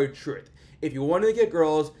cold, hard truth. If you want to get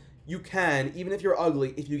girls, you can, even if you're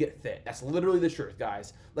ugly, if you get fit. That's literally the truth,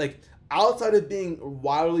 guys. Like, outside of being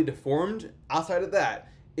wildly deformed, outside of that,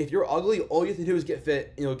 if you're ugly, all you have to do is get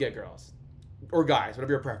fit and you'll get girls. Or guys,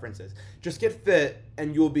 whatever your preference is. Just get fit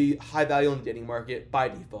and you'll be high value in the dating market by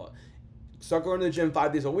default. Start going to the gym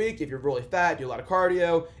 5 days a week. If you're really fat, do a lot of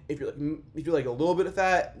cardio. If you're like a little bit of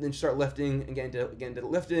fat, then start lifting and get into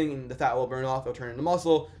lifting, and the fat will burn off. It'll turn into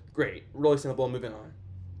muscle. Great, really simple. Moving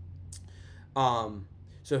on.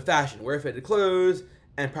 So fashion, wear fitted clothes,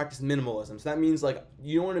 and practice minimalism. So that means like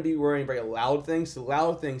you don't want to be wearing very loud things. So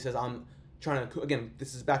loud thing says I'm trying to, again,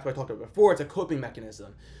 this is back to what I talked about before. It's a coping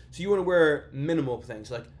mechanism. So you want to wear minimal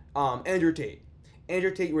things like Andrew Tate.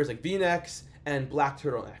 Andrew Tate wears like V-necks and black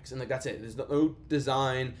turtlenecks, and like that's it. There's no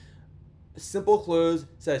design. Simple clothes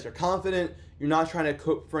says you're confident. You're not trying to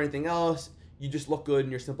cope for anything else. You just look good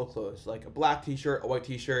in your simple clothes, like a black t-shirt, a white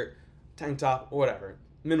t-shirt, tank top, or whatever.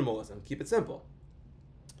 Minimalism. Keep it simple.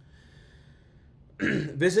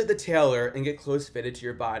 Visit the tailor and get clothes fitted to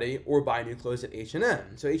your body, or buy new clothes at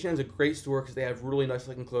H&M. So H&M is a great store because they have really nice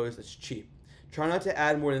looking clothes that's cheap. Try not to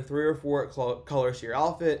add more than 3 or 4 colors to your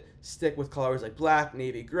outfit. Stick with colors like black,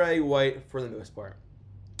 navy, gray, white for the most part.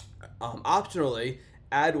 Optionally,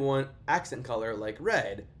 add one accent color like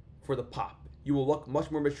red for the pop. You will look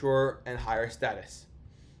much more mature and higher status.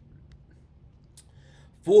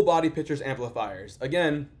 Full body pictures amplifiers.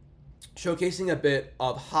 Again, showcasing a bit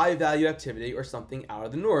of high value activity or something out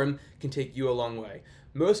of the norm can take you a long way.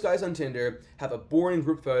 Most guys on Tinder have a boring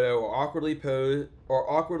group photo or awkwardly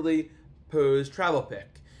posed travel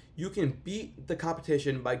pic. You can beat the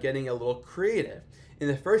competition by getting a little creative. In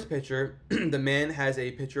the first picture, the man has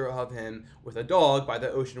a picture of him with a dog by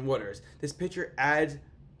the ocean waters. This picture adds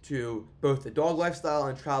to both the dog lifestyle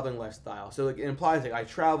and traveling lifestyle. So like, it implies like I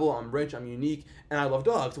travel, I'm rich, I'm unique, and I love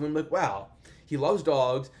dogs. And we're like, wow, he loves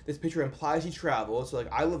dogs. This picture implies he travels. So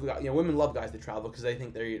like women love guys that travel because they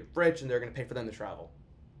think they're rich and they're gonna pay for them to travel.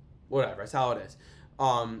 Whatever, that's how it is.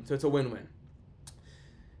 So it's a win-win.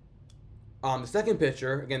 The second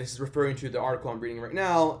picture, again, this is referring to the article I'm reading right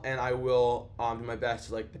now, and I will do my best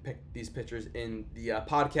to like depict these pictures in the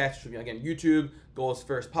podcast, which will be again YouTube, Goals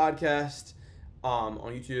First Podcast on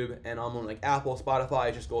YouTube, and I'm on like Apple,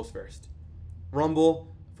 Spotify, just Goals First.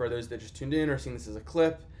 Rumble, for those that just tuned in or seeing this as a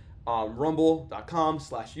clip,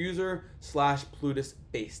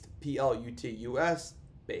 rumble.com/user/Plutus-based, Plutus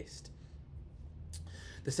based.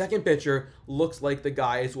 The second picture looks like the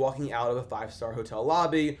guy is walking out of a 5-star hotel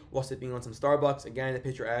lobby while sipping on some Starbucks. Again, the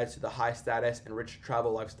picture adds to the high status and rich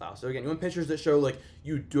travel lifestyle. So again, you want pictures that show like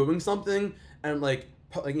you doing something and like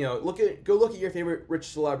you know, go look at your favorite rich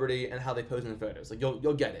celebrity and how they pose in the photos. Like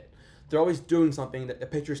you'll get it. They're always doing something, that the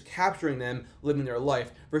picture's capturing them living their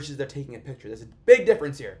life versus they're taking a picture. There's a big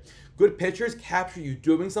difference here. Good pictures capture you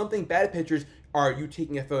doing something. Bad pictures are you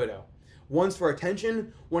taking a photo. One's for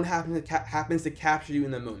attention, one happens to capture you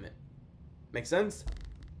in the moment. Make sense?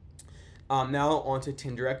 Now on to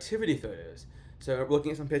Tinder activity photos. So we're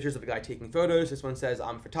looking at some pictures of a guy taking photos. This one says,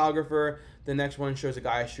 I'm a photographer. The next one shows a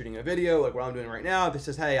guy shooting a video, like what I'm doing right now. This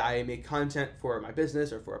says, hey, I make content for my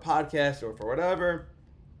business or for a podcast or for whatever.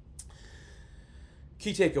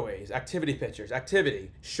 Key takeaways, activity pictures. Activity.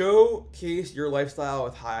 Showcase your lifestyle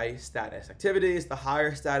with high status activities. The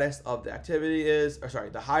higher status of the activity,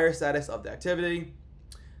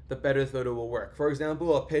 the better the photo will work. For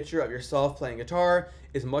example, a picture of yourself playing guitar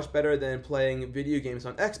is much better than playing video games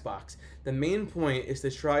on Xbox. The main point is to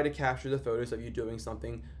try to capture the photos of you doing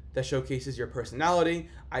something that showcases your personality.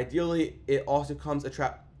 Ideally, it's also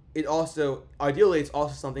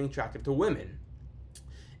something attractive to women.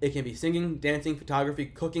 It can be singing, dancing, photography,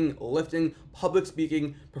 cooking, lifting, public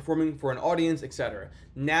speaking, performing for an audience, etc.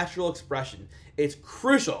 Natural expression. It's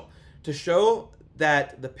crucial to show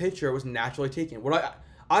that the picture was naturally taken.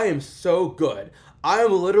 I am so good. I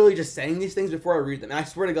am literally just saying these things before I read them. And I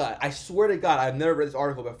swear to God, I've never read this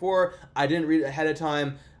article before. I didn't read it ahead of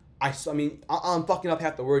time. I'm fucking up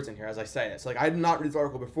half the words in here as I say it. So I did not read this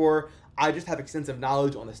article before. I just have extensive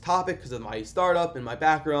knowledge on this topic because of my startup and my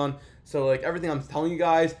background. So everything I'm telling you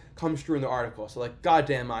guys comes true in the article. So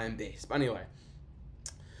goddamn, I am based. But anyway,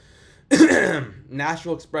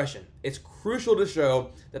 natural expression. It's crucial to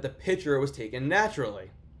show that the picture was taken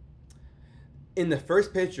naturally. In the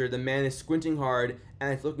first picture, the man is squinting hard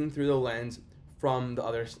and is looking through the lens from the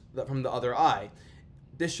other eye.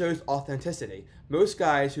 This shows authenticity. Most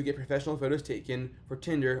guys who get professional photos taken for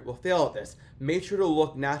Tinder will fail at this. Make sure to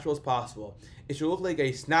look natural as possible. It should look like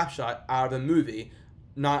a snapshot out of a movie,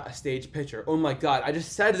 not a staged picture. Oh my God, I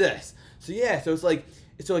just said this. So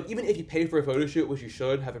even if you pay for a photo shoot, which you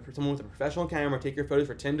should, have someone with a professional camera take your photos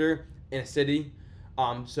for Tinder in a city.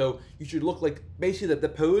 So you should look like, basically the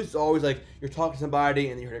pose is always like you're talking to somebody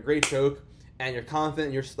and you heard a great joke and you're confident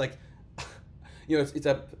and you're just like, it's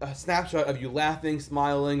a snapshot of you laughing,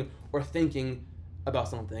 smiling, or thinking about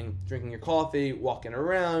something, drinking your coffee, walking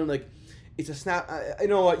around. It's a snap. I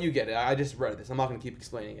know what, you get it. I just read this. I'm not going to keep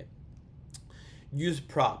explaining it. Use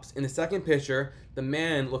props. In the second picture, the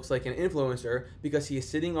man looks like an influencer because he is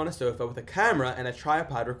sitting on a sofa with a camera and a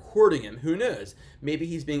tripod recording him. Who knows? Maybe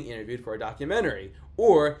he's being interviewed for a documentary,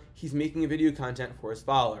 or he's making a video content for his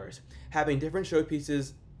followers. Having different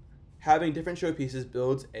showpieces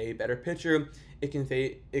builds a better picture. It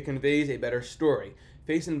conveys a better story.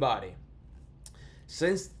 Face and body.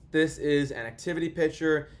 Since this is an activity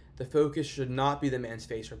picture, the focus should not be the man's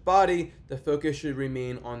face or body. The focus should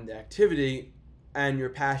remain on the activity and your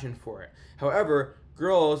passion for it. However,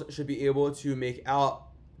 girls should be able to make out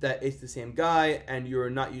that it's the same guy and you're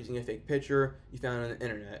not using a fake picture you found on the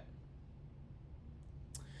internet.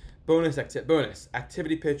 Bonus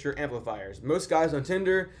activity picture amplifiers. Most guys on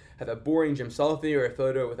Tinder have a boring gym selfie or a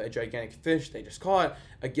photo with a gigantic fish they just caught.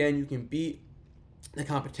 Again, you can beat the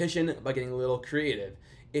competition by getting a little creative.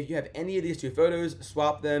 If you have any of these two photos,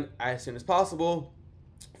 swap them as soon as possible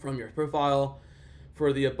from your profile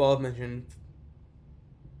for the above mentioned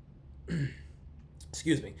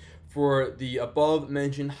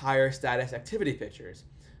higher status activity pictures.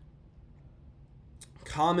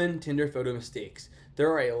 Common Tinder photo mistakes. There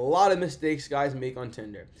are a lot of mistakes guys make on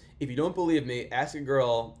Tinder. If you don't believe me, ask a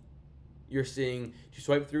girl you're seeing to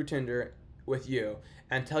swipe through Tinder with you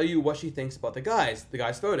and tell you what she thinks about the guy's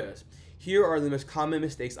photos. Here are the most common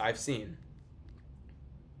mistakes I've seen.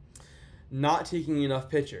 Not taking enough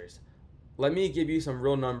pictures. Let me give you some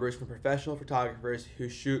real numbers from professional photographers who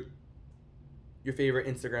shoot your favorite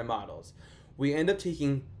Instagram models. We end up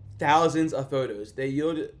taking thousands of photos. The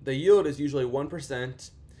yield is usually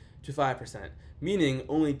 1% to 5%, meaning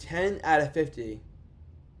only 10 to 50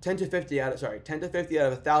 out of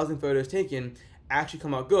 1,000 photos taken actually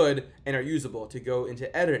come out good and are usable to go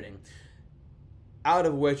into editing, out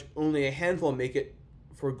of which only a handful make it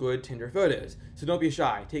for good Tinder photos. So don't be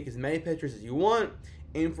shy. Take as many pictures as you want.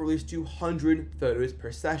 Aim for at least 200 photos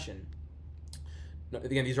per session. No,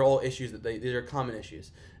 again, these are all issues these are common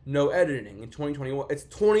issues. No editing in 2021. It's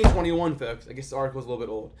 2021, folks. I guess the article's a little bit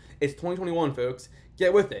old. It's 2021, folks.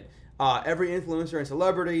 Get with it. Every influencer and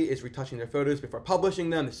celebrity is retouching their photos before publishing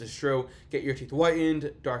them. This is true. Get your teeth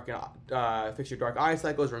whitened, fix your dark eye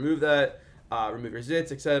cycles, remove that, remove your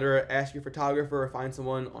zits, etc. Ask your photographer or find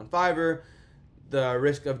someone on Fiverr. The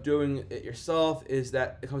risk of doing it yourself is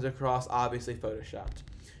that it comes across obviously photoshopped.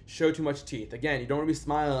 Show too much teeth. Again, you don't want to be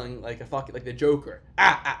smiling like like the Joker.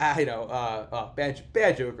 Bad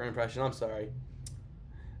Joker impression. I'm sorry.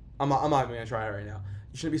 I'm not even gonna try it right now.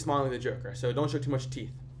 You shouldn't be smiling like the Joker. So don't show too much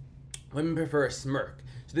teeth. Women prefer a smirk.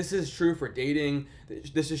 So this is true for dating.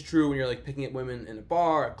 This is true when you're like picking up women in a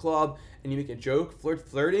bar, a club, and you make a joke.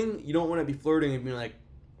 Flirting. You don't want to be flirting and being like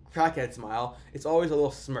crackhead smile. It's always a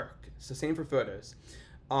little smirk. So same for photos.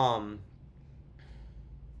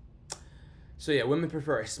 So yeah, women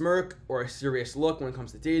prefer a smirk or a serious look when it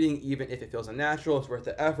comes to dating, even if it feels unnatural. It's worth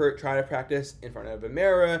the effort. Try to practice in front of a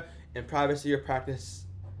mirror in privacy, or practice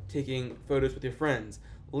taking photos with your friends.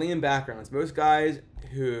 Lame backgrounds. Most guys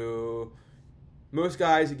who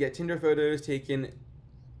get Tinder photos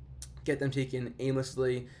get them taken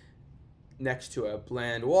aimlessly next to a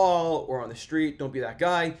bland wall or on the street. Don't be that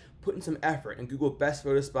guy. Put in some effort and Google best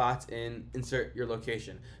photo spots and insert your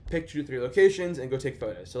location. Pick 2 to 3 locations and go take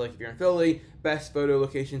photos. So like if you're in Philly, best photo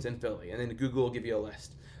locations in Philly, and then Google will give you a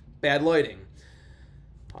list. Bad lighting.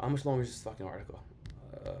 How much longer is this fucking article?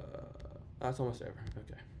 That's almost over.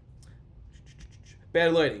 Okay.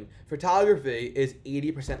 Bad lighting. Photography is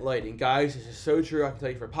 80% lighting. Guys, this is so true. I can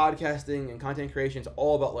tell you for podcasting and content creation, it's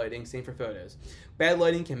all about lighting. Same for photos. Bad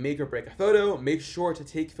lighting can make or break a photo. Make sure to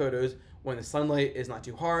take photos when the sunlight is not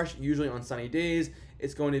too harsh. Usually on sunny days,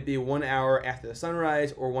 it's going to be 1 hour after the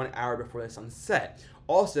sunrise or 1 hour before the sunset.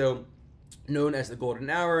 Also, known as the golden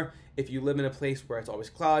hour. If you live in a place where it's always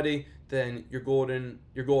cloudy, then you're golden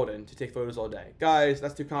to take photos all day. Guys,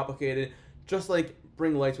 that's too complicated. Just like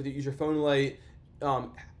bring lights with you. Use your phone light.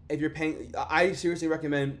 If you're paying, I seriously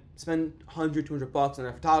recommend spend $100, $200 on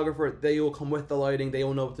a photographer. They will come with the lighting. They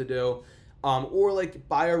will know what to do. Or like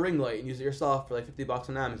buy a ring light and use it yourself for like $50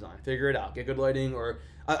 on Amazon. Figure it out. Get good lighting, or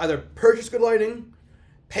either purchase good lighting,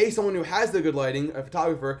 pay someone who has the good lighting, a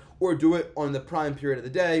photographer, or do it on the prime period of the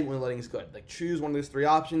day when the lighting is good. Like choose one of those 3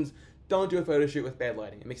 options. Don't do a photo shoot with bad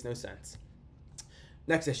lighting. It makes no sense.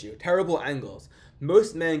 Next issue, terrible angles.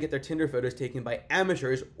 Most men get their Tinder photos taken by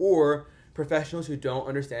amateurs or professionals who don't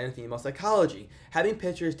understand female psychology. Having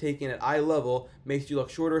pictures taken at eye level makes you look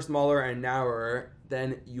shorter, smaller, and narrower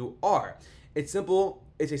than you are. It's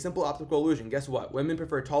a simple optical illusion. Guess what? Women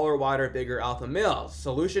prefer taller, wider, bigger alpha males.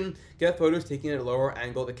 Solution, get photos taken at a lower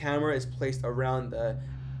angle. The camera is placed around the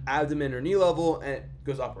abdomen or knee level, and it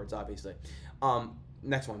goes upwards, obviously.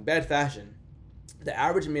 Next one, bad fashion. The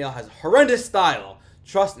average male has horrendous style.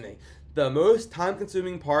 Trust me. The most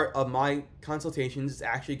time-consuming part of my consultations is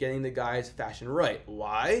actually getting the guy's fashion right.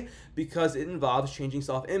 Why? Because it involves changing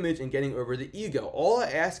self-image and getting over the ego. All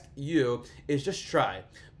I ask you is just try.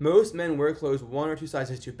 Most men wear clothes 1 or 2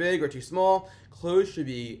 sizes too big or too small. Clothes should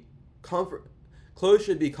be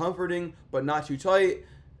comforting but not too tight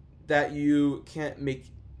that you can't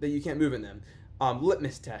move in them.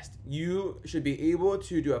 Litmus test. You should be able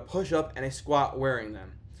to do a push-up and a squat wearing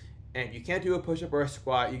them. And if you can't do a push-up or a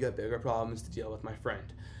squat, you got bigger problems to deal with, my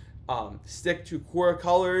friend. Stick to core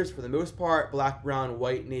colors for the most part: black, brown,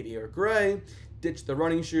 white, navy, or gray. Ditch the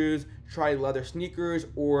running shoes. Try leather sneakers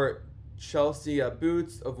or Chelsea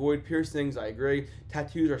boots. Avoid piercings. I agree.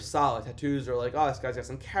 Tattoos are solid. Tattoos are like, oh, this guy's got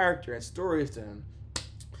some character and stories to him.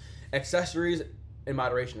 Accessories in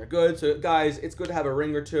moderation are good. So guys, it's good to have a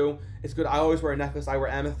ring or 2. It's good. I always wear a necklace. I wear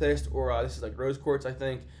amethyst, or this is like rose quartz, I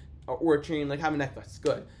think, or a chain. Like, have a necklace. It's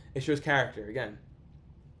good. It shows character, again.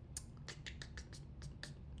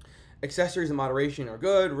 Accessories in moderation are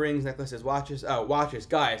good. Rings, necklaces, watches. Watches.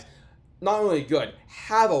 Guys, not only good,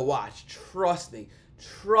 have a watch. Trust me.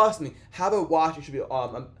 Have a watch. It should be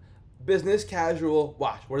a business casual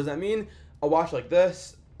watch. What does that mean? A watch like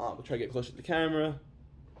this. We'll try to get closer to the camera.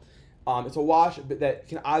 It's a watch that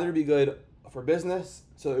can either be good for business,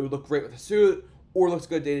 so it would look great with a suit, or looks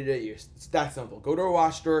good day-to-day use. It's that simple. Go to a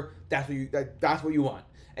watch store. That's what you want.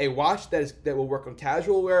 A watch that will work on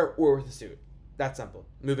casual wear or with a suit. That's simple.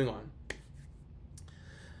 Moving on.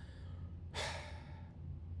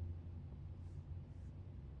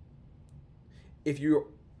 If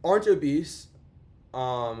you aren't obese,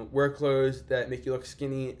 wear clothes that make you look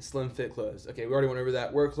skinny, slim fit clothes. Okay, we already went over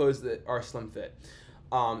that. Wear clothes that are slim fit.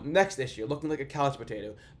 Next issue, looking like a couch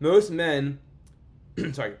potato. Looking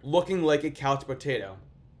like a couch potato.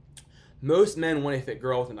 Most men want a fit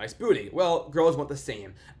girl with a nice booty. Well, girls want the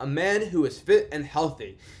same. A man who is fit and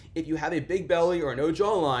healthy. If you have a big belly or no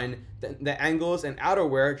jawline, then the angles and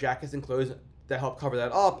outerwear, jackets and clothes that help cover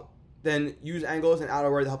that up, then use angles and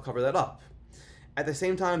outerwear to help cover that up. At the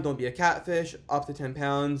same time, don't be a catfish. Up to 10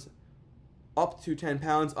 pounds, up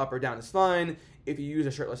or down is fine. If you use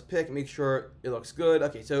a shirtless pic, make sure it looks good.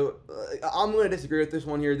 Okay, so I'm going to disagree with this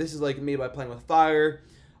one here. This is like made by Playing with Fire.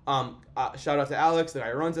 Shout out to Alex, the guy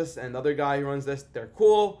who runs this, and the other guy who runs this. They're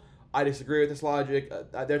cool. I disagree with this logic.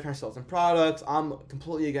 They're trying to sell some products. I'm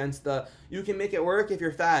completely against you can make it work if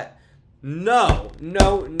you're fat. No.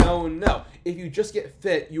 If you just get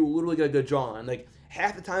fit, you will literally get a good jawline. Like,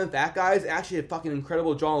 half the time, fat guys actually have fucking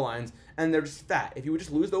incredible jawlines, and they're just fat. If you would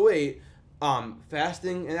just lose the weight,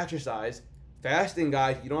 fasting and exercise. Fasting,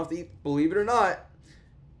 guys, you don't have to eat, believe it or not.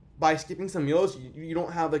 By skipping some meals, you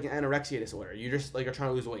don't have like an anorexia disorder. You just like are trying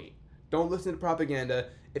to lose weight. Don't listen to propaganda.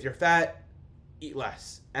 If you're fat, eat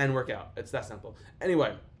less and work out. It's that simple.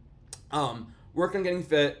 Anyway, work on getting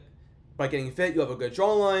fit. By getting fit, you'll have a good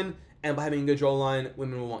jawline, and by having a good jawline,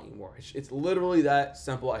 women will want you more. It's literally that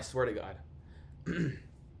simple. I swear to God.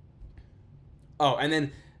 Oh, and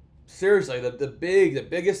then seriously, the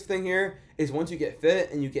biggest thing here is once you get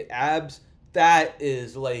fit and you get abs. That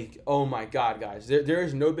is like, oh my God, guys. There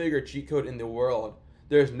is no bigger cheat code in the world.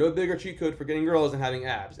 There's no bigger cheat code for getting girls than having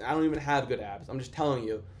abs. And I don't even have good abs. I'm just telling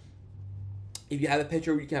you. If you have a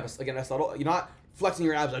picture, you can have a subtle. You're not flexing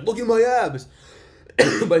your abs like, look at my abs.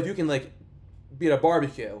 But if you can like be at a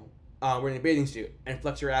barbecue, wearing a bathing suit, and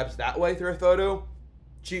flex your abs that way through a photo,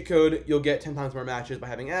 cheat code, you'll get 10 times more matches by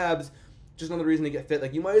having abs. Just another reason to get fit.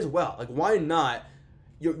 Like, you might as well. Like, why not?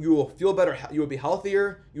 You will feel better. You will be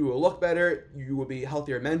healthier. You will look better. You will be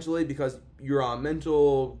healthier mentally because your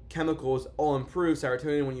mental chemicals all improve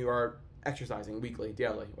serotonin when you are exercising weekly,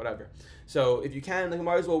 daily, whatever. So if you can, like, you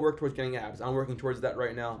might as well work towards getting abs. I'm working towards that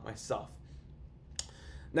right now myself.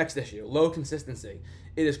 Next issue, low consistency.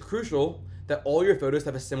 It is crucial that all your photos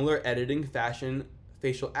have a similar editing, fashion,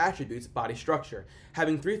 facial attributes, body structure.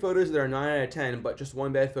 Having 3 photos that are 9 out of 10, but just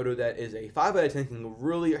one bad photo that is a 5 out of 10 can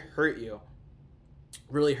really hurt you.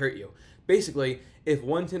 Basically, if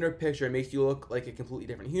one Tinder picture makes you look like a completely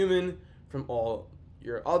different human from all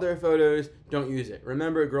your other photos, don't use it.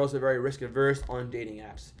 Remember, girls are very risk averse on dating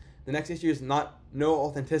apps. The next issue is no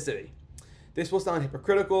authenticity. This will sound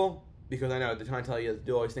hypocritical because I know they're trying to tell you to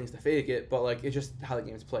do all these things to fake it, but like, it's just how the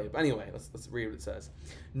game's played. But anyway, let's read what it says.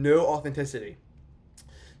 No authenticity.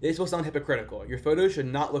 This will sound hypocritical. Your photos should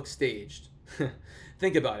not look staged.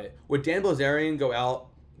 Think about it. Would Dan Bilzerian go out,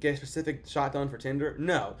 get a specific shot done for Tinder?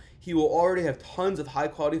 No. He will already have tons of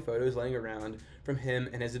high-quality photos laying around from him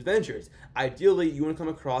and his adventures. Ideally, you want to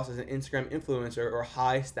come across as an Instagram influencer or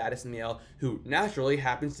high-status male who naturally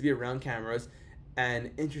happens to be around cameras and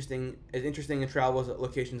interesting and travels at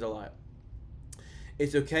locations a lot.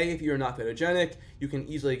 It's okay if you're not photogenic. You can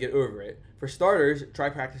easily get over it. For starters, try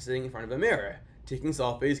practicing in front of a mirror, taking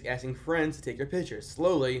selfies, asking friends to take your pictures.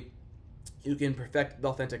 Slowly, you can perfect the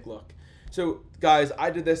authentic look. So, guys, I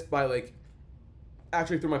did this by,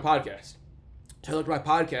 actually through my podcast. So I looked at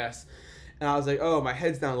my podcast, and I was like, oh, my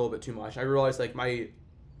head's down a little bit too much. I realized, my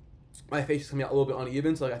face is coming out a little bit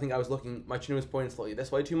uneven, so, I think I was my chin was pointing slightly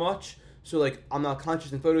this way too much. So, I'm not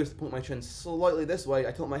conscious in photos to point my chin slightly this way.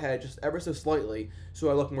 I tilt my head just ever so slightly so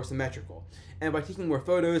I look more symmetrical. And by taking more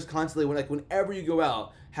photos constantly, whenever you go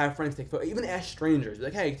out, have friends take photos. Even ask strangers. Be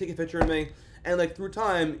like, hey, take a picture of me. And, through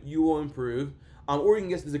time, you will improve. Or you can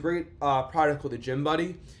guess there's a great product called the Gym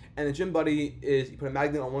Buddy. And the Gym Buddy is you put a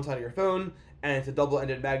magnet on one side of your phone, and it's a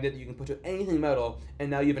double-ended magnet that you can put to anything metal,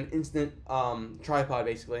 and now you have an instant tripod,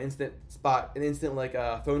 basically, an instant spot, an instant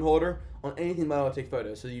phone holder on anything metal to take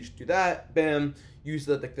photos. So you just do that, bam, use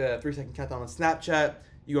the 3-second countdown on Snapchat.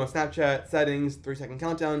 You go on Snapchat, settings, 3-second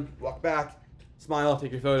countdown, walk back, smile,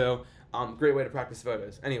 take your photo. Great way to practice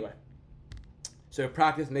photos. Anyway, so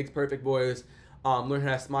practice makes perfect, boys. Learn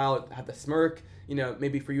how to smile, have the smirk.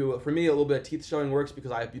 Maybe for me, a little bit of teeth showing works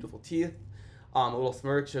because I have beautiful teeth. A little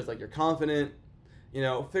smirk shows you're confident.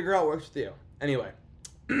 Figure out what works with you. Anyway,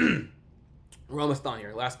 we're almost done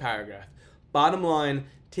here. Last paragraph. Bottom line,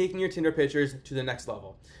 taking your Tinder pictures to the next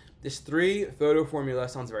level. This 3-photo formula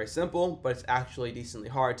sounds very simple, but it's actually decently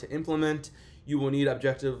hard to implement. You will need to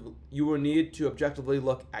objectively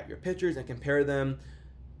look at your pictures and compare them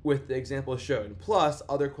with the examples shown. Plus,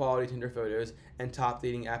 other quality Tinder photos and top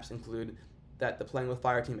dating apps include that the Playing with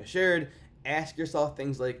Fire team has shared. Ask yourself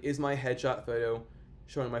things like, is my headshot photo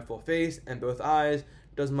showing my full face and both eyes?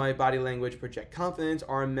 Does my body language project confidence?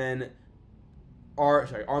 Are my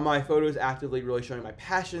photos actively really showing my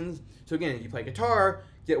passions? So again, if you play guitar,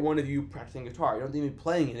 get one of you practicing guitar. You don't need to be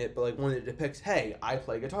playing in it, but like one that depicts, hey, I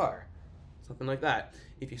play guitar. Something like that.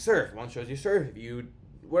 If you surf, one shows you surf. If you,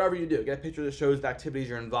 whatever you do, get a picture that shows the activities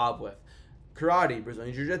you're involved with. Karate,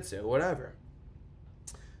 Brazilian Jiu-Jitsu, whatever.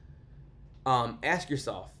 Ask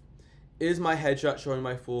yourself, is my headshot showing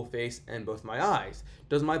my full face and both my eyes?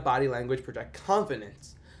 Does my body language project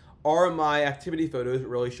confidence? Are my activity photos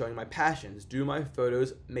really showing my passions? Do my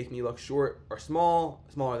photos make me look short or smaller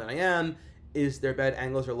than I am? Is there bad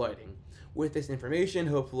angles or lighting? With this information,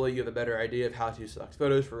 hopefully you have a better idea of how to select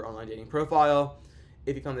photos for your online dating profile.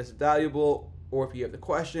 If you found this valuable, or if you have the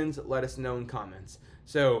questions, let us know in comments.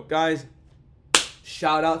 So, guys,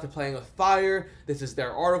 shout out to Playing with Fire. This is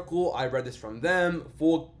their article. I read this from them.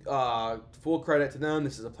 Full credit to them.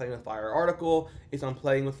 This is a Playing with Fire article. It's on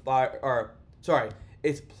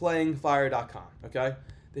it's playingfire.com, okay?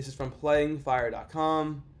 This is from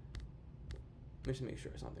playingfire.com. Let me just make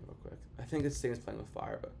sure something real quick. I think it's the same as Playing with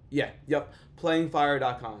Fire, but yeah, yep,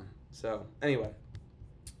 playingfire.com. So, anyway.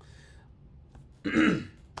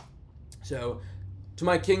 So, to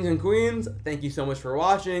my kings and queens, thank you so much for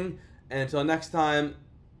watching. And until next time,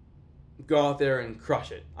 go out there and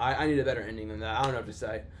crush it. I need a better ending than that. I don't know what to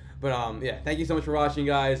say. But yeah, thank you so much for watching,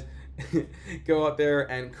 guys. Go out there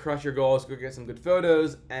and crush your goals. Go get some good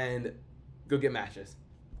photos and go get matches.